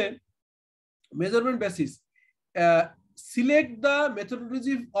 মেজারমেন্ট হচ্ছে measurement basis, select the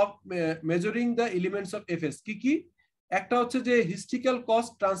methodology of measuring the elements of FS. কি কি? একটা হচ্ছে যে হিস্ট্রিক্যাল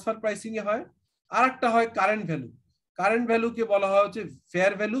কস্ট ট্রান্সফার প্রাইসিং এ হয়, আর একটা হয় কারেন্ট ভ্যালু। কারেন্ট ভ্যালুকে বলা হয় হচ্ছে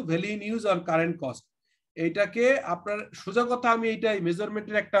fair value, value in use R current cost. এইটাকে আপনার সোজা কথা আমি এইটা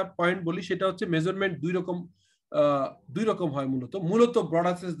মেজারমেন্টের একটা পয়েন্ট বলি, সেটা হচ্ছে মেজারমেন্ট দুই রকম হয় মূলত ব্রড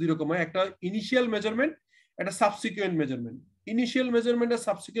সেন্স দুই রকম হয়। একটা ইনিশিয়াল মেজারমেন্ট, একটা সাবসিকুয়েন্ট মেজারমেন্ট। ইনিশিয়াল মেজারমেন্ট আর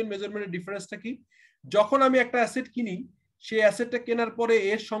সাবসিকুয়েন্ট মেজারমেন্টের ডিফারেন্সটা কি? যখন আমি একটা অ্যাসেট কিনি, সেই অ্যাসেটটা কেনার পরে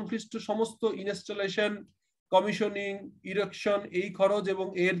এর সংশ্লিষ্ট সমস্ত ইনস্টলেশন, কমিশনিং, ইরেকশন, এই খরচ এবং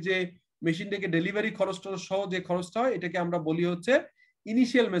এর যে মেশিনটাকে ডেলিভারি খরচটা সহ যে খরচটা হয়, এটাকে আমরা বলি হচ্ছে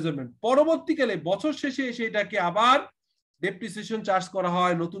ইনিশিয়াল মেজারমেন্ট। পরবর্তীকালে বছর শেষে এসে এটাকে আবার ডেপ্রিসিয়েশন চার্জ করা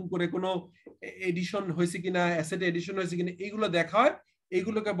হয়, নতুন করে কোনো এডিশন হয়েছে কিনা, অ্যাসেট এডিশন হয়েছে কিনা, এইগুলো দেখা হয়।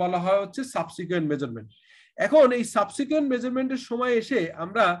 এইগুলোকে বলা হয় হচ্ছে সাবসিকুয়েন্ট মেজারমেন্ট। এখন এই সাবসিকুয়েন্ট মেজারমেন্টের সময় এসে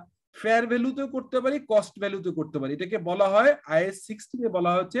আমরা ফেয়ার ভ্যালুতেও করতে পারি, কস্ট ভ্যালুতেও করতে পারি। এটাকে বলা হয় IAS 16 এ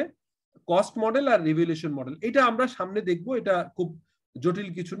বলা হচ্ছে কস্ট মডেল আর রিভ্যালুয়েশন মডেল। এটা আমরা সামনে দেখব, এটা খুব জটিল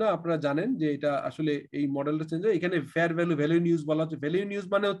কিছু না, আপনারা জানেন যে এটা আসলে এই মডেলটা চেঞ্জ হয়। এখানে fair value, value in use বলা হচ্ছে। ভ্যালু ইন ইউজ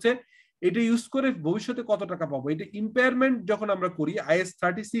মানে হচ্ছে এটা ইউজ করে ভবিষ্যতে কত টাকা পাবো। এটা ইম্পেয়ারমেন্ট যখন আমরা করি, IAS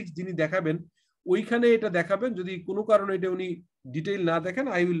 36 যিনি দেখাবেন ওইখানে এটা দেখাবেন। যদি কোনো কারণে এটা উনি ডিটেইল না দেখেন,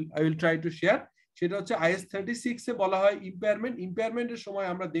 I will try to share. সেটা হচ্ছে IAS 36 এ বলা হয় ইম্পেয়ারমেন্ট। ইম্পেয়ারমেন্টের সময়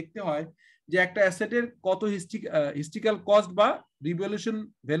আমরা দেখতে হয় যে একটা অ্যাসেটের কত হিস্ট্রিক্যাল কস্ট বা রিভ্যালুয়েশন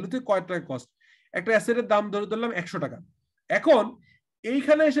ভ্যালুতে কয় টাকা কস্ট। একটা অ্যাসেটের দাম ধরলাম 100 টাকা। এখন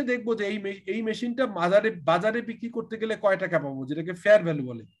এইখানে এসে দেখবো যে এই মেশিনটা বাজারে বিক্রি করতে গেলে কয় টাকা পাবো, যেটাকে ফেয়ার ভ্যালু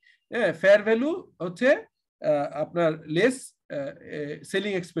বলে। হ্যাঁ, ফেয়ার ভ্যালু হচ্ছে আপনার লেস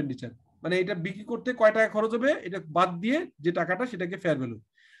সেলিং এক্সপেন্ডিচার, মানে এটা বিক্রি করতে কয় টাকা খরচ হবে এটা বাদ দিয়ে যে টাকাটা, সেটাকে ফেয়ার ভ্যালু।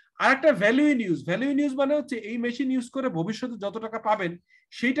 আর একটা value in use. Value in use মানে হচ্ছে এই মেশিন ইউজ করে ভবিষ্যতে যত টাকা পাবেন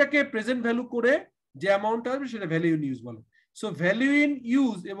সেইটাকে প্রেজেন্ট ভ্যালু করে যে অ্যামাউন্ট আসবে সেটা ভ্যালু ইন ইউজ বলে। সো ভ্যালু ইন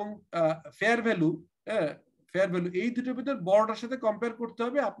ইউজ এবং ফেয়ার ভ্যালু, এই দুটোর ভিতর বড়টার সাথে কম্পেয়ার করতে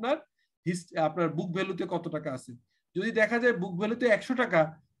হবে আপনার বুক ভ্যালুতে কত টাকা আছে। যদি দেখা যায় বুক ভ্যালুতে 100 টাকা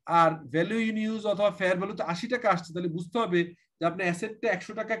আর ভ্যালু ইন ইউজ অথবা ফেয়ার ভ্যালুতে 80 টাকা আসছে, তাহলে বুঝতে হবে যে আপনার অ্যাসেটটা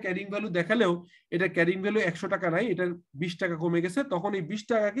 100 টাকা ক্যারিং ভ্যালু দেখালেও এটা ক্যারিং ভ্যালু 100 টাকা নাই, এটার 20 টাকা কমে গেছে। তখন এই 20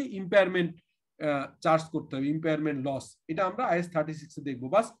 টাকাকে ইম্পেয়ারমেন্ট চার্জ করতে হবে, ইম্পেয়ারমেন্ট লস। এটা আমরা IAS 36 এ দেখবো।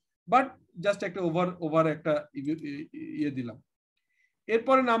 বাট জাস্ট একটা ওভার একটা ইয়ে দিলাম।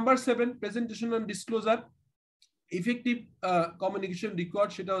 এরপরে number 7, presentation and disclosure. Effective communication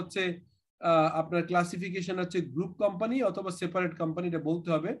required, সেটা হচ্ছে আপনার ক্লাসিফিকেশন হচ্ছে গ্রুপ কোম্পানি অথবা সেপারেট কোম্পানি, এটা বলতে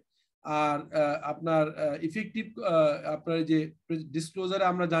হবে। আর আপনার ইফেক্টিভ আপনার যে ডিসক্লোজারে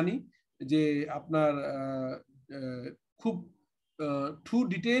আমরা জানি যে আপনার খুব টু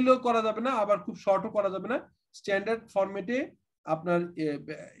ডিটেইলও করা যাবে না, আবার খুব শর্টও করা যাবে না। স্ট্যান্ডার্ড ফরম্যাটে আপনার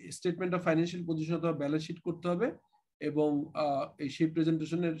স্টেটমেন্ট অফ ফাইন্যান্সিয়াল পজিশন অথবা ব্যালেন্স শিট করতে হবে। এবং সেই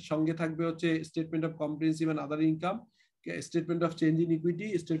প্রেজেন্টেশনের সঙ্গে থাকবে হচ্ছে statement of comprehensive and other income, statement of change in equity,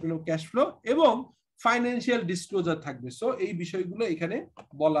 statement of cash flow এবং ফাইন্যান্সিয়াল ডিসক্লোজার থাকবে। সো এই বিষয়গুলো এখানে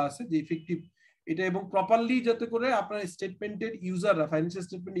বলা আছে যে ইফেক্টিভ এটা, এবং প্রপারলি যাতে করে আপনার স্টেটমেন্টের ইউজাররা, ফাইন্যান্সিয়াল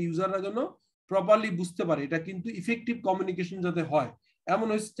স্টেটমেন্টের ইউজাররা যেন প্রপারলি বুঝতে পারে, এটা কিন্তু ইফেক্টিভ কমিউনিকেশন যাতে হয়। এমন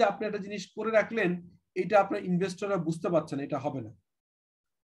হচ্ছে আপনি একটা জিনিস করে রাখলেন, এটা আপনার ইনভেস্টররা বুঝতে পারছে না, এটা হবে না।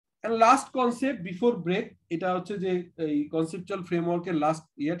 লাস্ট কনসেপ্ট বিফোর ব্রেক, এটা হচ্ছে যে এই কনসেপচুয়াল ফ্রেমওয়ার্কের লাস্ট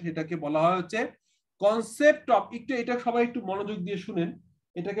ইয়ার, এটাকে বলা হয় হচ্ছে কনসেপ্ট অফ, এটা সবাই একটু মনোযোগ দিয়ে শুনেন,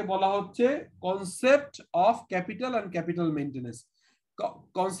 এটাকে বলা হচ্ছে concept of capital and capital maintenance.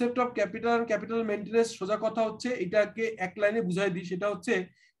 Concept of capital and capital maintenance সোজা কথা হচ্ছে, এটাকে এক লাইনে বুঝাই দিই, সেটা হচ্ছে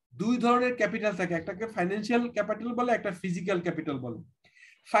দুই ধরনের ক্যাপিটাল থাকে, একটাকে ফাইন্যান্সিয়াল ক্যাপিটাল বলে, একটা ফিজিক্যাল ক্যাপিটাল বলে।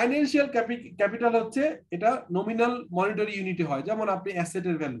 ফাইন্যান্সিয়াল ক্যাপিটাল হচ্ছে এটা নমিনাল মনিটারি ইউনিটে হয়, যেমন আপনি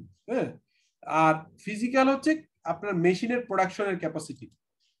অ্যাসেটের ভ্যালু, হ্যাঁ। আর ফিজিক্যাল হচ্ছে আপনার মেশিনের প্রোডাকশনের ক্যাপাসিটি।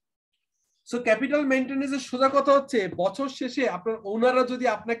 সো ক্যাপিটাল মেইনটেনেন্সের সোজা কথা হচ্ছে বছর শেষে আপনার ওনাররা যদি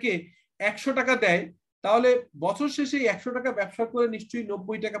আপনাকে 100 টাকা দেয়, তাহলে বছর শেষে 100 টাকা ব্যবসা করে নিশ্চয়ই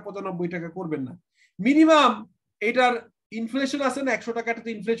 90 টাকা 95 টাকা করবেন না। মিনিমাম এটার ইনফ্লেশন আছে না, 100 টাকাটা তো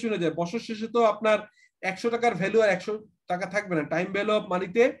ইনফ্লেশন হয়ে যায়। বছর শেষে তো আপনার 100 টাকার ভ্যালু আর 100 টাকা থাকবে না। টাইম ভ্যালু অফ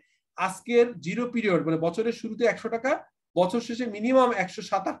মানিতে আজকের জিরো পিরিয়ড মানে বছরের শুরুতে 100 টাকা, বছর শেষে মিনিমাম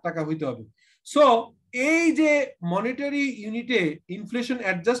 107-8 টাকা হইতে হবে। সো এই যে মনিটারি ইউনিটে ইনফ্লেশন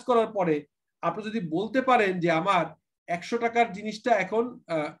অ্যাডজাস্ট করার পরে আপনি যদি বলতে পারেন যে আমার 100 টাকার জিনিসটা এখন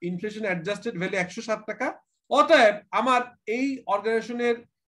ইনফ্লেশন অ্যাডজাস্টেড ভ্যালু 107 টাকা, অতএব আমার এই অর্গানাইজেশনের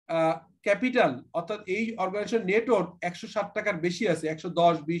ক্যাপিটাল অর্থাৎ এই অর্গানাইজেশন নেটওয়ার্ক 107 টাকার বেশি আছে,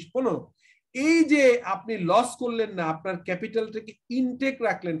 110, 20, 15, এই যে আপনি লস করলেন না, আপনার ক্যাপিটালটাকে ইনটেক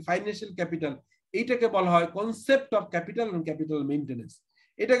রাখলেন, ফাইন্যান্সিয়াল ক্যাপিটাল, এইটাকে বলা হয় concept of capital and capital maintenance.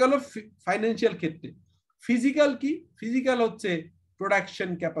 এটা গেল ফাইন্যান্সিয়াল ক্ষেত্রে। ফিজিক্যাল কি? ফিজিক্যাল হচ্ছে প্রোডাকশন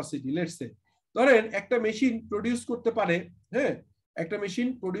ক্যাপাসিটি। লেটস সে ধরেন একটা মেশিন প্রডিউস করতে পারে, হ্যাঁ, একটা মেশিন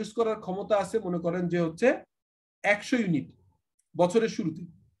প্রডিউস করার ক্ষমতা আছে মনে করেন যে হচ্ছে 100 ইউনিট বছরের শুরুতে।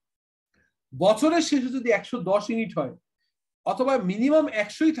 বছরের শেষে যদি 110 ইউনিট হয় অথবা মিনিমাম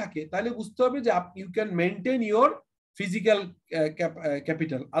 100ই থাকে, তাহলে বুঝতে হবে যে you can maintain your physical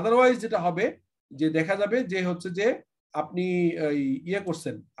capital. Otherwise যেটা হবে যে দেখা যাবে যে হচ্ছে যে আপনি ইয়ে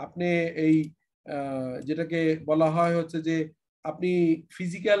করছেন, আপনি এই যেটাকে বলা হয় হচ্ছে যে আপনি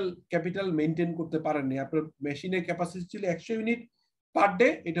ফিজিক্যাল ক্যাপিটাল মেনটেন করতে পারেননি। আপনার মেশিনের ক্যাপাসিটি ছিল 100 ইউনিট পার ডে,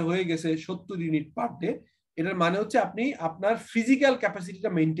 এটা হয়ে গেছে 70 ইউনিট পার ডে। এটার মানে হচ্ছে আপনি আপনার ফিজিক্যাল ক্যাপাসিটিটা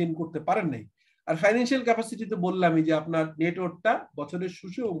মেনটেন করতে পারেন নাই। আর ফাইন্যান্সিয়াল ক্যাপাসিটি তো বললামই যে আপনার নেটওয়ার্কটা বছরের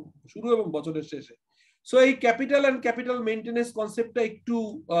শুরু এবং বছরের শেষে। সো এই ক্যাপিটাল এন্ড ক্যাপিটাল মেইনটেনেন্স কনসেপ্টটা একটু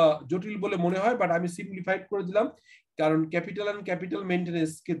জটিল বলে মনে হয়, বাট আমি সিম্পলিফাইড করে দিলাম, কারণ ক্যাপিটাল এন্ড ক্যাপিটাল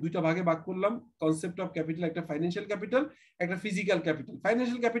মেইনটেনেন্স কে দুইটা ভাগে ভাগ করলাম। কনসেপ্ট অফ ক্যাপিটাল, একটা ফাইন্যান্সিয়াল ক্যাপিটাল, একটা ফিজিক্যাল ক্যাপিটাল।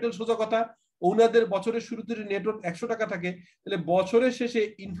 ফাইন্যান্সিয়াল ক্যাপিটাল সোজা কথা, ওনাদের বছরের শুরুতে নেটওয়ার্ক 100 টাকা থাকে, তাহলে বছরের শেষে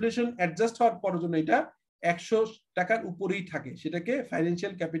ইনফ্লেশন অ্যাডজাস্ট হওয়ার পর জন্য এটা 100 টাকার উপরেই থাকে, সেটাকে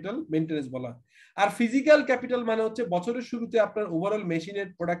ফাইন্যান্সিয়াল ক্যাপিটাল মেইনটেনেন্স বলা। আর ফিজিক্যাল ক্যাপিটাল মানে হচ্ছে বছরের শুরুতে আপনার ওভারঅল মেশিনের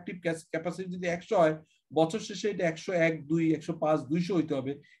প্রোডাক্টিভ ক্যাপাসিটি যদি 100 হয়, বছর শেষে এটা 101, 2, 105, 200 হইতে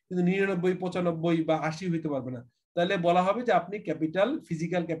হবে, কিন্তু 99, 95 বা 80 হইতে পারবে না। তাহলে বলা হবে যে আপনি ক্যাপিটাল,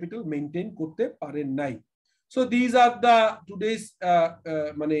 ফিজিক্যাল ক্যাপিটাল মেইনটেইন করতে পারেন নাই। So these are the today's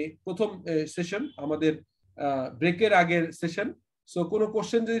মানে প্রথম সেশন, আমাদের ব্রেকের আগের সেশন। সো কোনো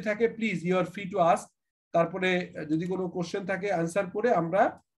কোশ্চেন যদি থাকে please you R free to ask. তারপরে যদি কোনো কোশ্চেন থাকে আনসার করে আমরা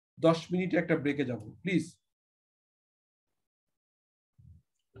 10 মিনিটে একটা ব্রেকে যাব, প্লিজ।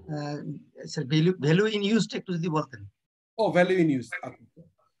 স্যার ভ্যালু ইন ইউজটা একটু যদি বলতেন। ও ভ্যালু ইন ইউজ,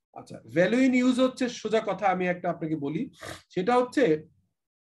 আচ্ছা ভ্যালু ইন ইউজ হচ্ছে সোজা কথা, আমি একটা আপনাকে বলি, সেটা হচ্ছে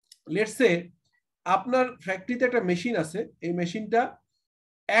লেটস সে আপনার ফ্যাক্টরিতে একটা মেশিন আছে, এই মেশিনটা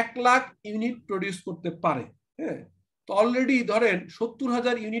 1 লাখ ইউনিট প্রডিউস করতে পারে, হ্যাঁ, তো অলরেডি ধরেন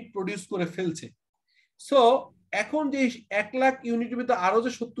 70,000 ইউনিট প্রডিউস করে ফেলছে। সো এখন যে 1 লাখ ইউনিটের ভিতরে আরো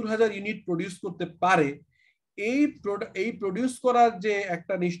যে 70,000 ইউনিট প্রডিউস করতে পারে, এই প্রডিউস করার যে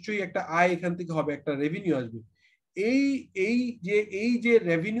একটা নিশ্চয়ই একটা আয় এখান থেকে হবে, একটা রেভিনিউ আসবে। এই এই যে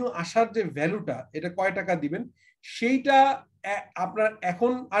রেভিনিউ আসার যে ভ্যালুটা, এটা কয় টাকা দিবেন সেইটা আপনার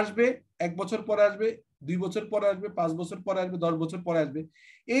এখন আসবে, 1 বছর পরে আসবে, 2 বছর পরে আসবে, 5 বছর পরে আসবে, 10 বছর পরে আসবে।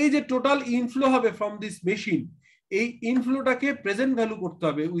 এই যে টোটাল ইনফ্লো হবে ফ্রম দিস মেশিন, এই ইনফ্লোটাকে প্রেজেন্ট ভ্যালু করতে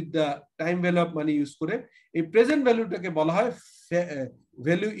হবে with the time value of money use করে। এই প্রেজেন্ট ভ্যালুটাকে বলা হয়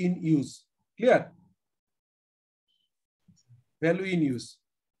value in use. Clear? Value in use.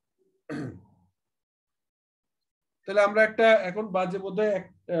 তাহলে আমরা একটা এখন বাজে বোধহয়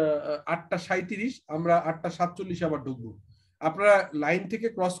 8:37, আমরা 8:47 আবার ঢুকবো। আপনারা লাইন থেকে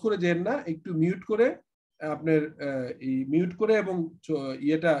ক্রস করে যেন না, একটু মিউট করে আপনার এই মিউট করে এবং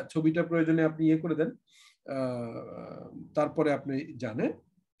ইয়েটা ছবিটা প্রয়োজনে আপনি ইয়ে করে দেন, তারপরে আপনি জানেন।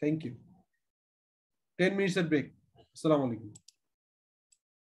 Thank you. 10 মিনিটসের ব্রেক। আসসালামু আলাইকুম।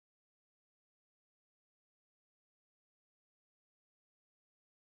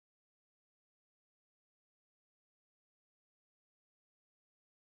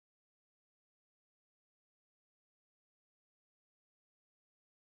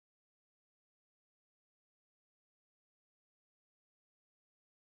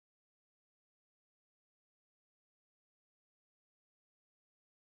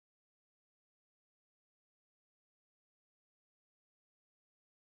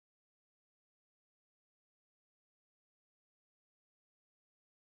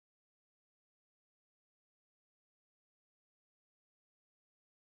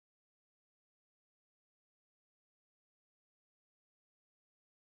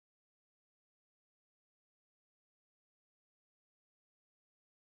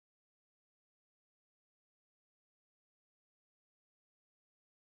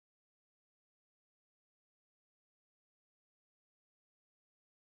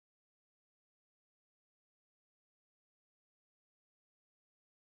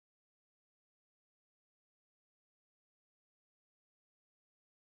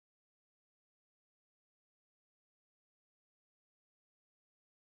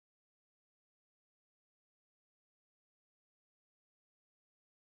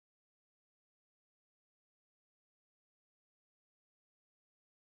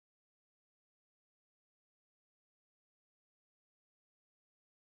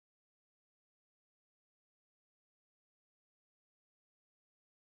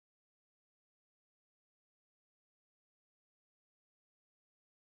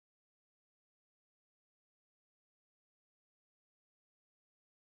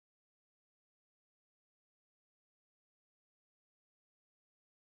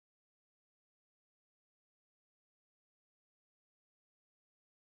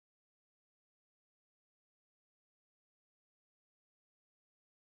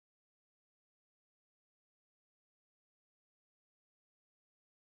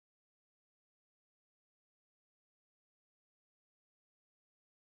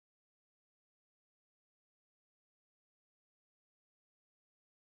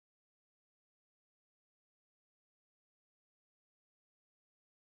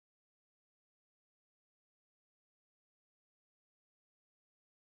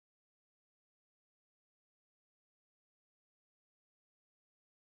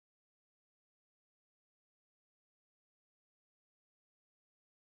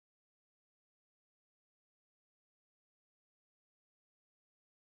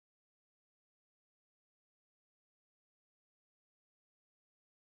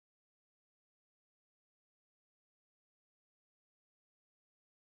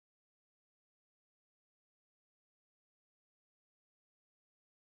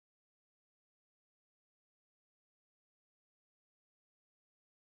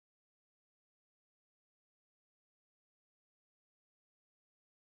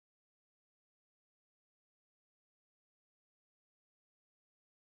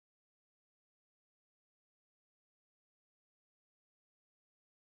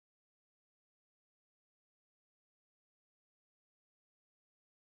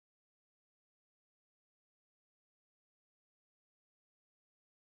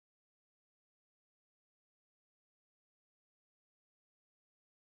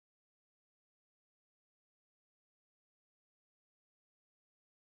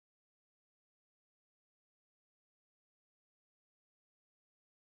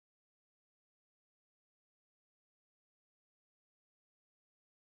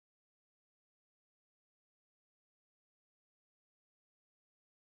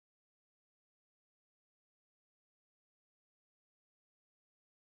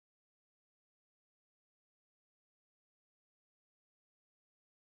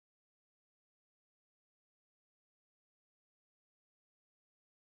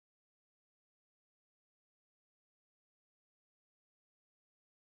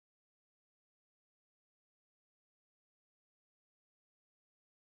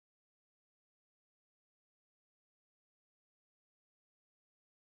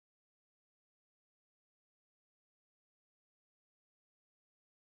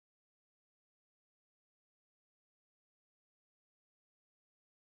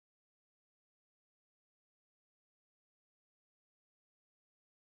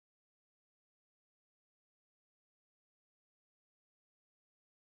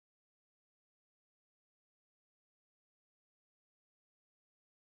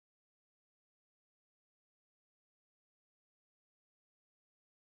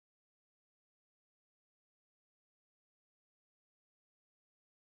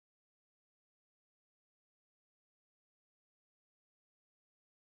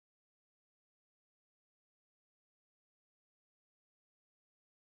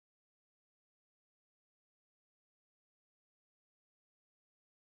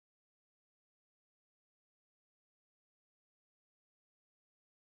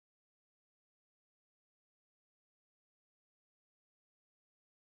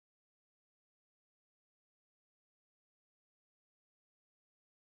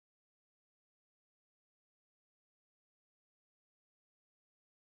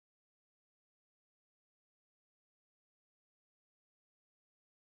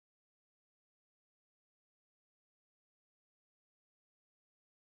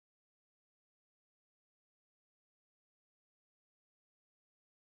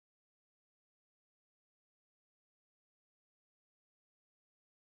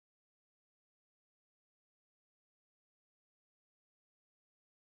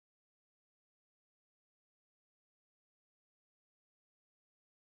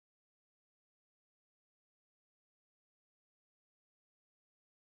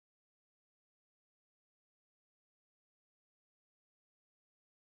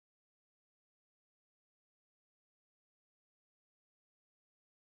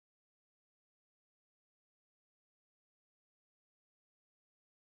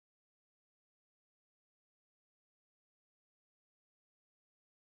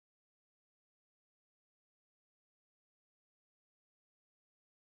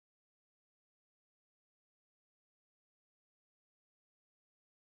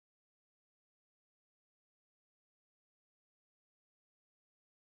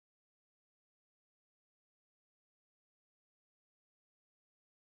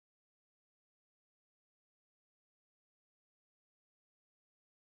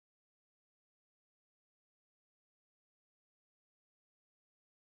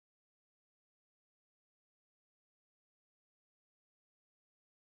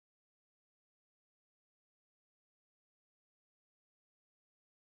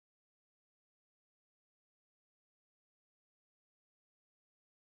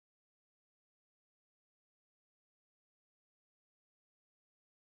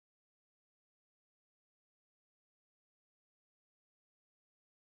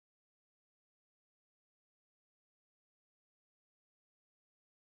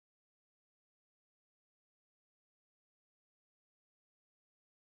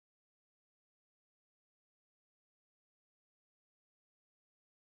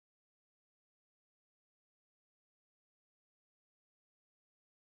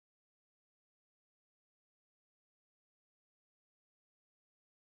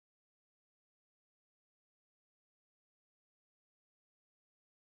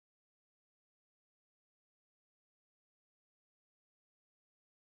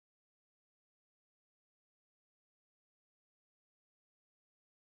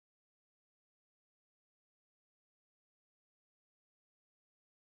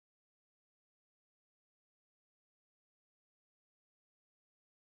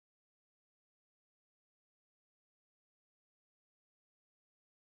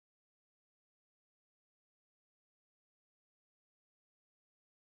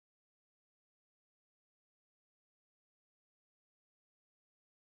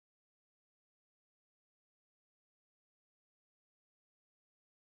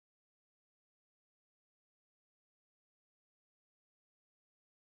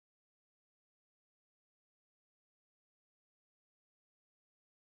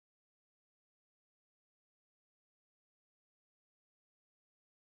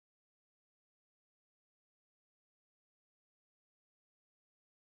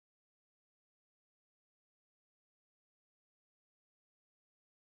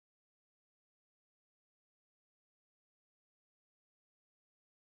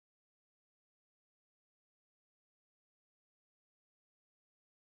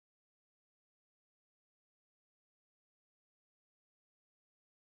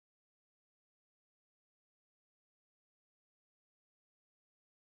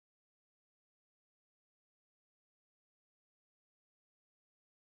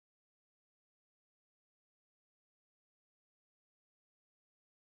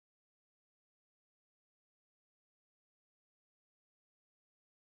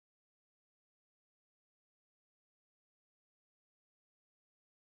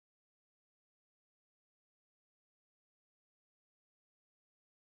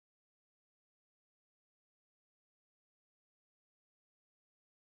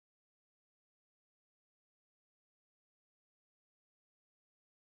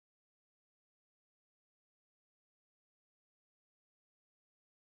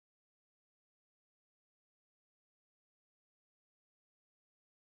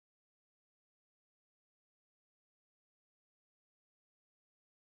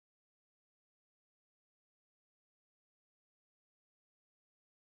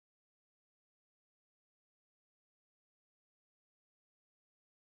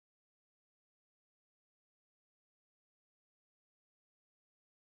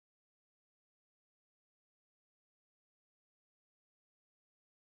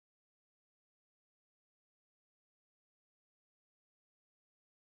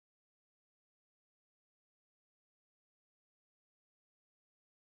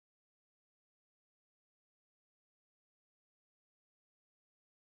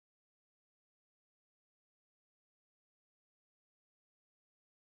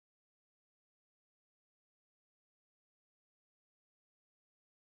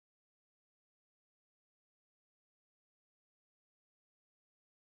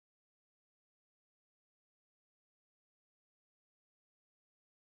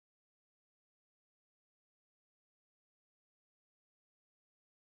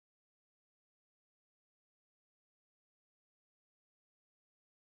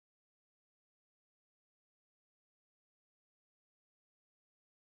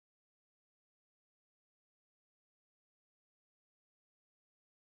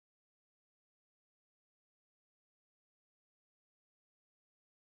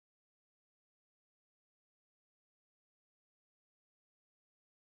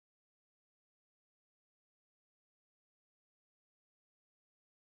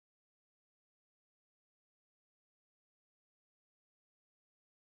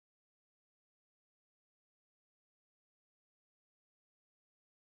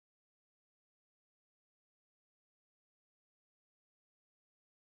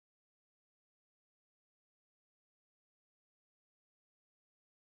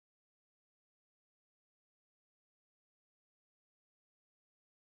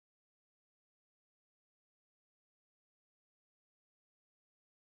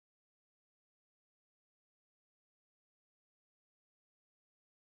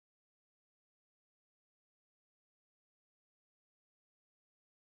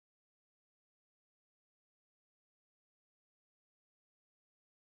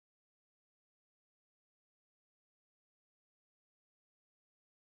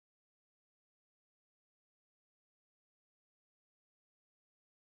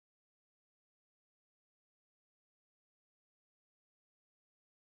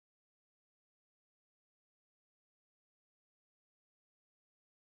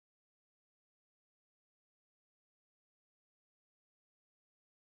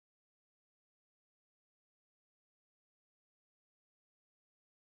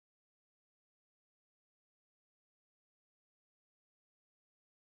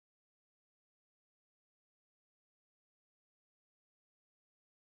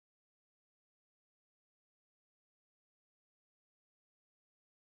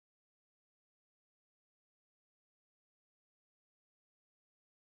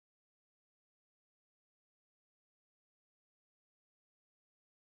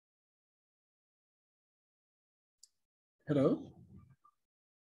 হ্যালো,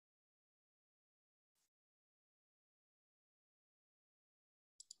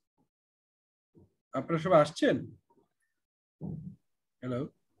 আপনারা সবাই আসছেন? হ্যালো,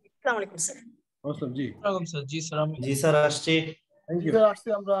 আসসালামু আলাইকুম স্যার। আসসালাম, জি স্যার। জি স্যার, আমি জি স্যার আসছি। থ্যাংক ইউ, আসছি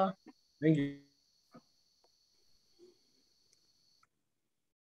আমরা। Thank you.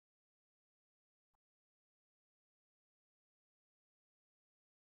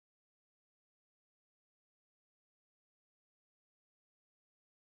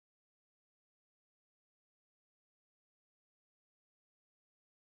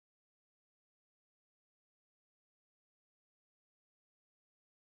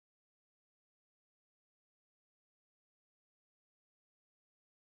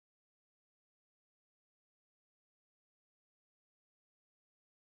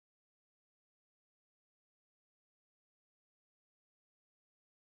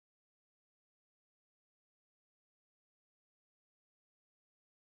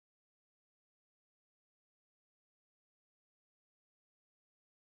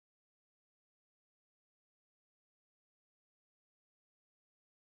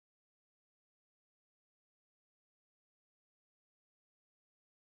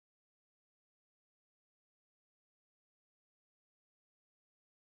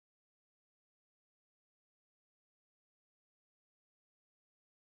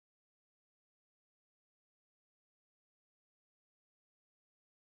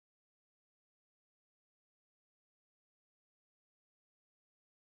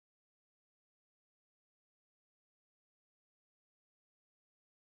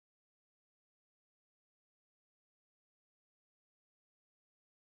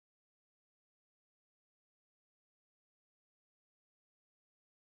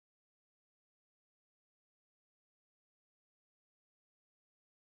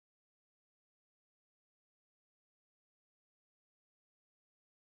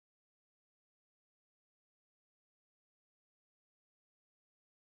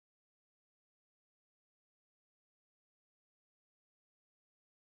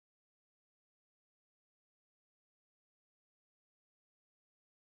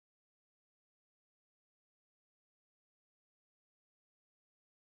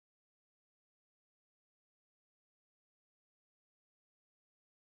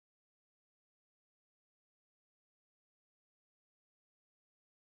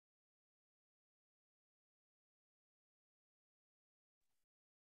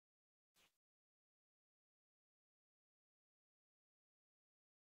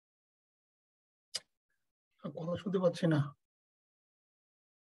 কথা শুনতে পাচ্ছি না।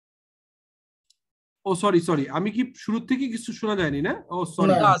 ও সরি সরি, আমি কি শুরু থেকে কিছু শোনা যায়নি না? ও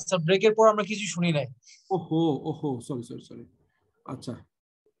সরি, না। না স্যার, ব্রেকের পর আমরা কিছু শুনি নাই। ওহো ওহো, সরি সরি সরি। আচ্ছা,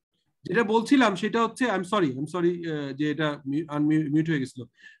 যেটা বলছিলাম সেটা হচ্ছে, আই এম সরি যে এটা মিউট হয়ে গেছিল।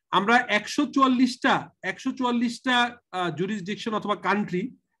 আমরা 144টা জুরিসডিকশন অথবা কান্ট্রি,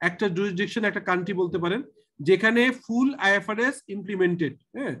 একটা জুরিসডিকশন একটা কান্ট্রি বলতে পারেন, যেখানে ফুল আইএফআরএস ইমপ্লিমেন্টেড,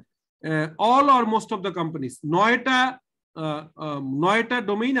 হ্যাঁ, all or most of the companies. 9টা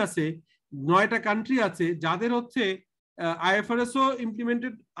domain আছে, 9টা কান্ট্রি আছে যাদের হচ্ছে আইএফআরএস ও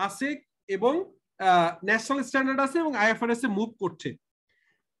ইমপ্লিমেন্টেড আছে এবং ন্যাশনাল স্ট্যান্ডার্ড আছে এবং আইএফআরএস এ মুভ করছে।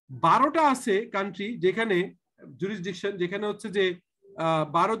 12টা আছে কান্ট্রি যেখানে জুরিসডিকশন, যেখানে হচ্ছে যে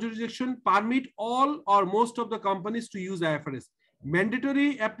 12 jurisdiction permit all or most of the companies to use IFRS. Mandatory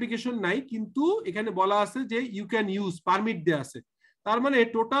application নাই, কিন্তু এখানে বলা আছে যে ইউ ক্যান ইউজ, পারমিট দেয়া আছে। তার মানে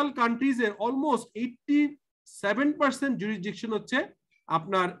টোটাল কান্ট্রিজের অলমোস্ট 87% জুরিসডিকশন হচ্ছে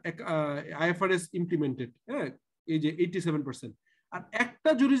আপনার আইএফআরএস ইমপ্লিমেন্টেড, হ্যাঁ, এই যে 87%। আর একটা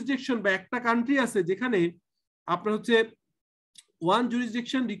জুরিসডিকশন বা একটা কান্ট্রি আছে যেখানে আপনার হচ্ছে one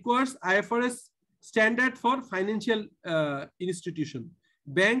jurisdiction requires IFRS standard for financial institution,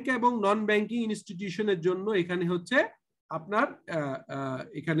 bank এবং নন ব্যাংকিং ইনস্টিটিউশনের জন্য এখানে হচ্ছে আপনার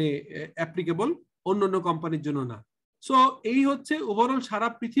এখানে অ্যাপ্লিকেবল, অন্যান্য কোম্পানির জন্য না। সো এই হচ্ছে ওভারঅল সারা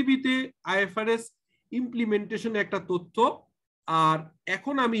পৃথিবীতে আইএফআরএস ইমপ্লিমেন্টেশন একটা তথ্য। আর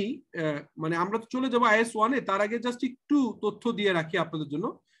এখন আমি মানে আমরা তো চলে যাবো IAS 1-এ, তার আগে জাস্ট একটু তথ্য দিয়ে রাখি আপনাদের জন্য।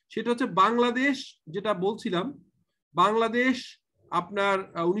 সেটা হচ্ছে বাংলাদেশ, যেটা বলছিলাম, বাংলাদেশ আপনার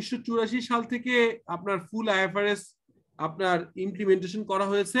 1984 সাল থেকে আপনার ফুল আইএফআরএস আপনার ইমপ্লিমেন্টেশন করা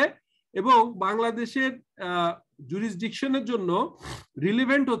হয়েছে এবং বাংলাদেশের জুরিসডিকশনের জন্য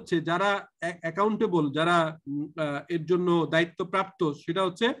রিলেভেন্ট হচ্ছে যারা অ্যাকাউন্টেবল, যারা এর জন্য দায়িত্বপ্রাপ্ত, সেটা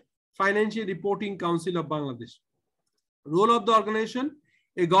হচ্ছে financial reporting council of Bangladesh. Role of the organisation,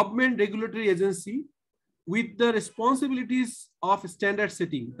 a government regulatory agency with the responsibilities of standard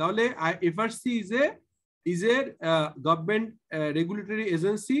setting. তাহলে FRC is a government regulatory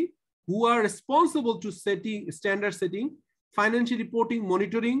agency who are responsible to standard setting, financial reporting,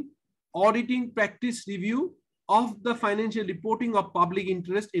 monitoring, auditing, practice review of the financial reporting of public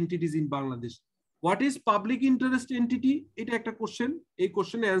interest entities in Bangladesh. What is public interest entity? এটা একটা question. এই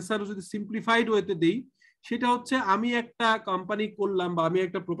কোশ্চেনের answer যদি simplified ওয়েতে দেই, সেটা হচ্ছে আমি একটা কোম্পানি করলাম বা আমি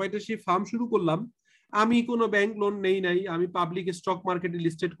একটা প্রোপ্রাইটারশিপ ফার্ম শুরু করলাম, আমি কোনো ব্যাংক লোন নেই নাই, আমি পাবলিক স্টক মার্কেটে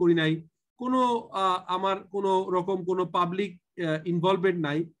লিস্টেড করি নাই, কোনো আমার কোনো রকম কোনো পাবলিক ইনভলভমেন্ট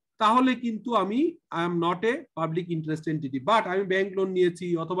নাই, তাহলে কিন্তু আমি I am not a public interest entity. But আমি ব্যাংক লোন নিয়েছি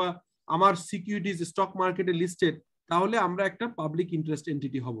অথবা আমার সিকিউরিটিজ স্টক মার্কেটে লিস্টেড, তাহলে আমরা একটা পাবলিক ইন্টারেস্ট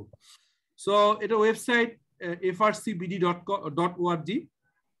এন্টিটি হব। সো এটা ওয়েবসাইট frcbd.org।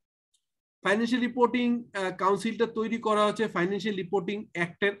 ফাইন্যান্সিয়াল রিপোর্টিং কাউন্সিলটা তৈরি করা হচ্ছে ফাইন্যান্সিয়াল রিপোর্টিং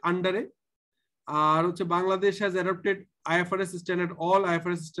অ্যাক্টের আন্ডারে। আর হচ্ছে Bangladesh has adopted IFRS standard, all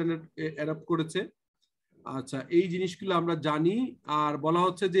IFRS standard adopt করেছে। আচ্ছা, এই জিনিসগুলো আমরা জানি। আর বলা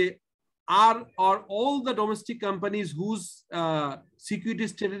হচ্ছে যে are all the domestic companies whose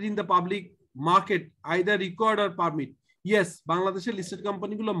securities traded in the public market either required or permit? Yes, Bangladesh's listed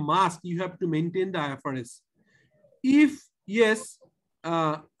company gulo must, you have to maintain the IFRS. If yes,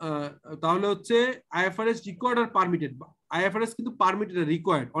 তাহলে হচ্ছে IFRS required or permitted. IFRS কিন্তু permitted আর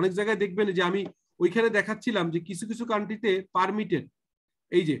required। অনেক জায়গায় দেখবেন যে আমি ওইখানে দেখাচ্ছিলাম যে কিছু কিছু কান্ট্রিতে পারমিটেড,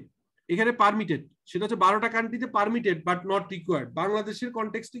 এই যে এখানে পারমিটেড, সেটা হচ্ছে 12টা কান্ট্রিতে পারমিটেড বাট নট রিকোয়ার্ড। বাংলাদেশের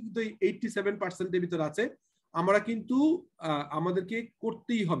কনটেক্সটে কিন্তু 87% এর ভিতর আছে, আমরা কিন্তু আমাদেরকে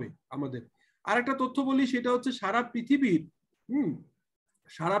করতেই হবে আমাদের। আর একটা তথ্য বলি, সেটা হচ্ছে সারা পৃথিবীর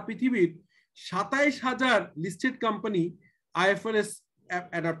 27,000 লিস্টেড কোম্পানি IFRS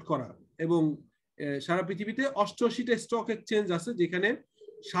অ্যাডপ্ট করা, এবং সারা পৃথিবীতে 88টা স্টক এক্সচেঞ্জ আছে যেখানে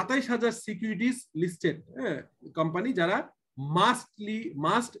 27,000 সিকিউরিটিজ লিস্টেড কোম্পানি যারা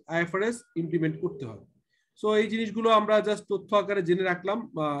মাস্ট IFRS ইমপ্লিমেন্ট করতে হবে। সো এই জিনিসগুলো আমরা জাস্ট তথ্য আকারে জেনে রাখলাম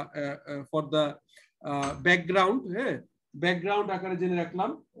ফর দ্য ব্যাকগ্রাউন্ড, ব্যাকগ্রাউন্ড আকারে জেনে রাখলাম।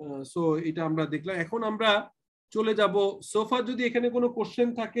 সো এটা আমরা দেখলাম। এখন আমরা চলে যাব সোফা, যদি এখানে কোনো কোশ্চেন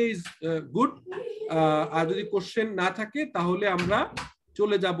থাকে ইজ গুড, আর যদি কোশ্চেন না থাকে তাহলে আমরা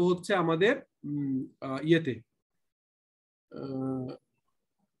চলে যাব হচ্ছে আমাদের ইয়েতে,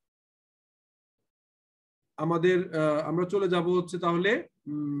 আমরা চলে যাব হচ্ছে তাহলে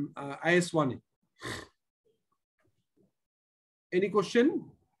IAS 1 এ। Any question?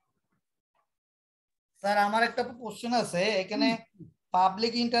 স্যার আমার একটা কোশ্চেন আছে এখানে,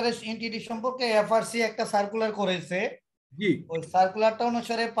 পাবলিক ইন্টারেস্ট এন্টিটি সম্পর্কে FRC একটা সার্কুলার করেছে। জি, ওই সার্কুলারটা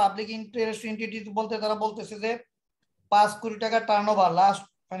অনুসারে পাবলিক ইন্টারেস্ট এন্টিটি বলতে তারা বলতেছে যে 5 কোটি টাকা টার্নওভার লাস্ট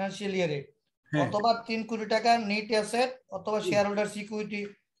ফাইনান্সিয়াল ইয়ারে, অথবা 3 কোটি টাকা নেট অ্যাসেট, অথবা শেয়ার হোল্ডার সিকিউরিটি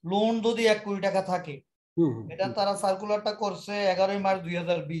লোন যদি 1 কোটি টাকা থাকে। এটা তারা সার্কুলারটা করছে 11 মার্চ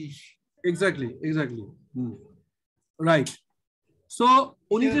 2020। Exactly right. সো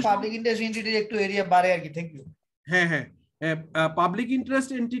উনি যে পাবলিক ইন্টারেস্ট এন্টিটি একটু এরিয়া বাড়ে আর কি। Thank you. হ্যাঁ, পাবলিক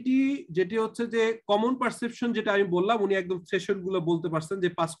ইন্টারেস্ট এন্টিটি যেটি হচ্ছে যে কমন পারসেপশন, যেটা আমি বললাম, উনি একদম থ্রেশহোল্ড গুলো বলতে পারছেন যে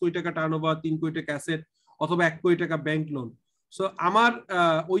 5 কোটি টাকা টার্নওভার, 3 কোটি টাকা অ্যাসেট, অথবা 1 কোটি টাকা ব্যাংক লোন। সো আমার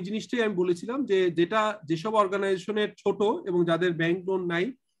ওই জিনিসটাই আমি বলেছিলাম যে যেসব অর্গানাইজেশনের ছোট এবং যাদের ব্যাংক লোন নাই,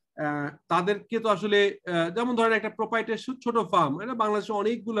 তাদেরকে তো আসলে যেমন ধরেন একটা প্রোপ্রাইটারশিপ ছোট ফার্ম, এটা বাংলাদেশে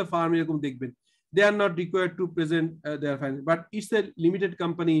অনেকগুলো ফার্ম এরকম দেখবেন, they are not required to present their finance, but it's a limited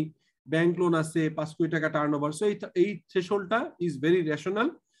company, bank loan আছে, 5 কোটি টাকা টার্নওভার। সো এই থ্রেশহোল্ডটা ইজ ভেরি রেশনাল।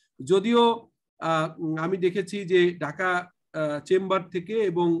 যদিও আমি দেখেছি যে ঢাকা চেম্বার থেকে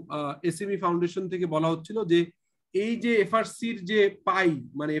এবং SME ফাউন্ডেশন থেকে বলা হচ্ছিল যে এই যে FRCর যে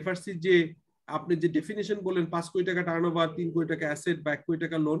মানে FRCর যে আপনি যে ডেফিনেশন বলেন 5 কোটি টাকা টার্নওভার, 3 কোটি টাকা অ্যাসেট বা 1 কোটি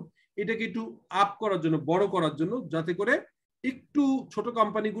টাকা লোন, এটাকে একটু আপ করার জন্য, বড় করার জন্য, যাতে করে একটু ছোট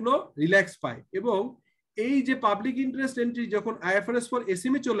কোম্পানিগুলো রিল্যাক্স পায়। এবং এই যে পাবলিক ইন্টারেস্ট এন্ট্রি যখন IFRS ফর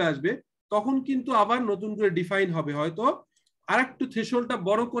SME চলে আসবে, তখন কিন্তু আবার নতুন করে ডিফাইন হবে, হয়তো আরেকটু থ্রেশহোল্ডটা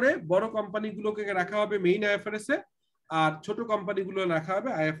বড় করে বড় কোম্পানিগুলোকে রাখা হবে মেইন IFRS এ, আর ছোট কোম্পানিগুলো রাখা হবে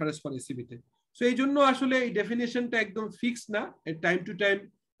IFRS ফর SME তে। সো এই জন্য আসলে এই ডেফিনেশনটা একদম ফিক্স না, টাইম টু টাইম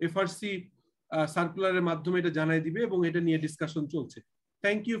FRC সার্কুলারের মাধ্যমে এটা জানাই দিবে, এবং এটা নিয়ে ডিসকাশন চলছে।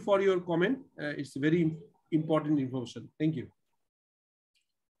 Thank you for your comment, it's very important information. Thank you.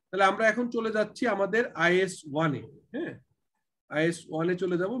 তাহলে আমরা এখন চলে যাচ্ছি আমাদের IAS 1 এ। IAS 1 এ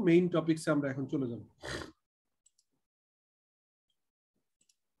চলে যাব, মেইন টপিকসে আমরা এখন চলে যাব।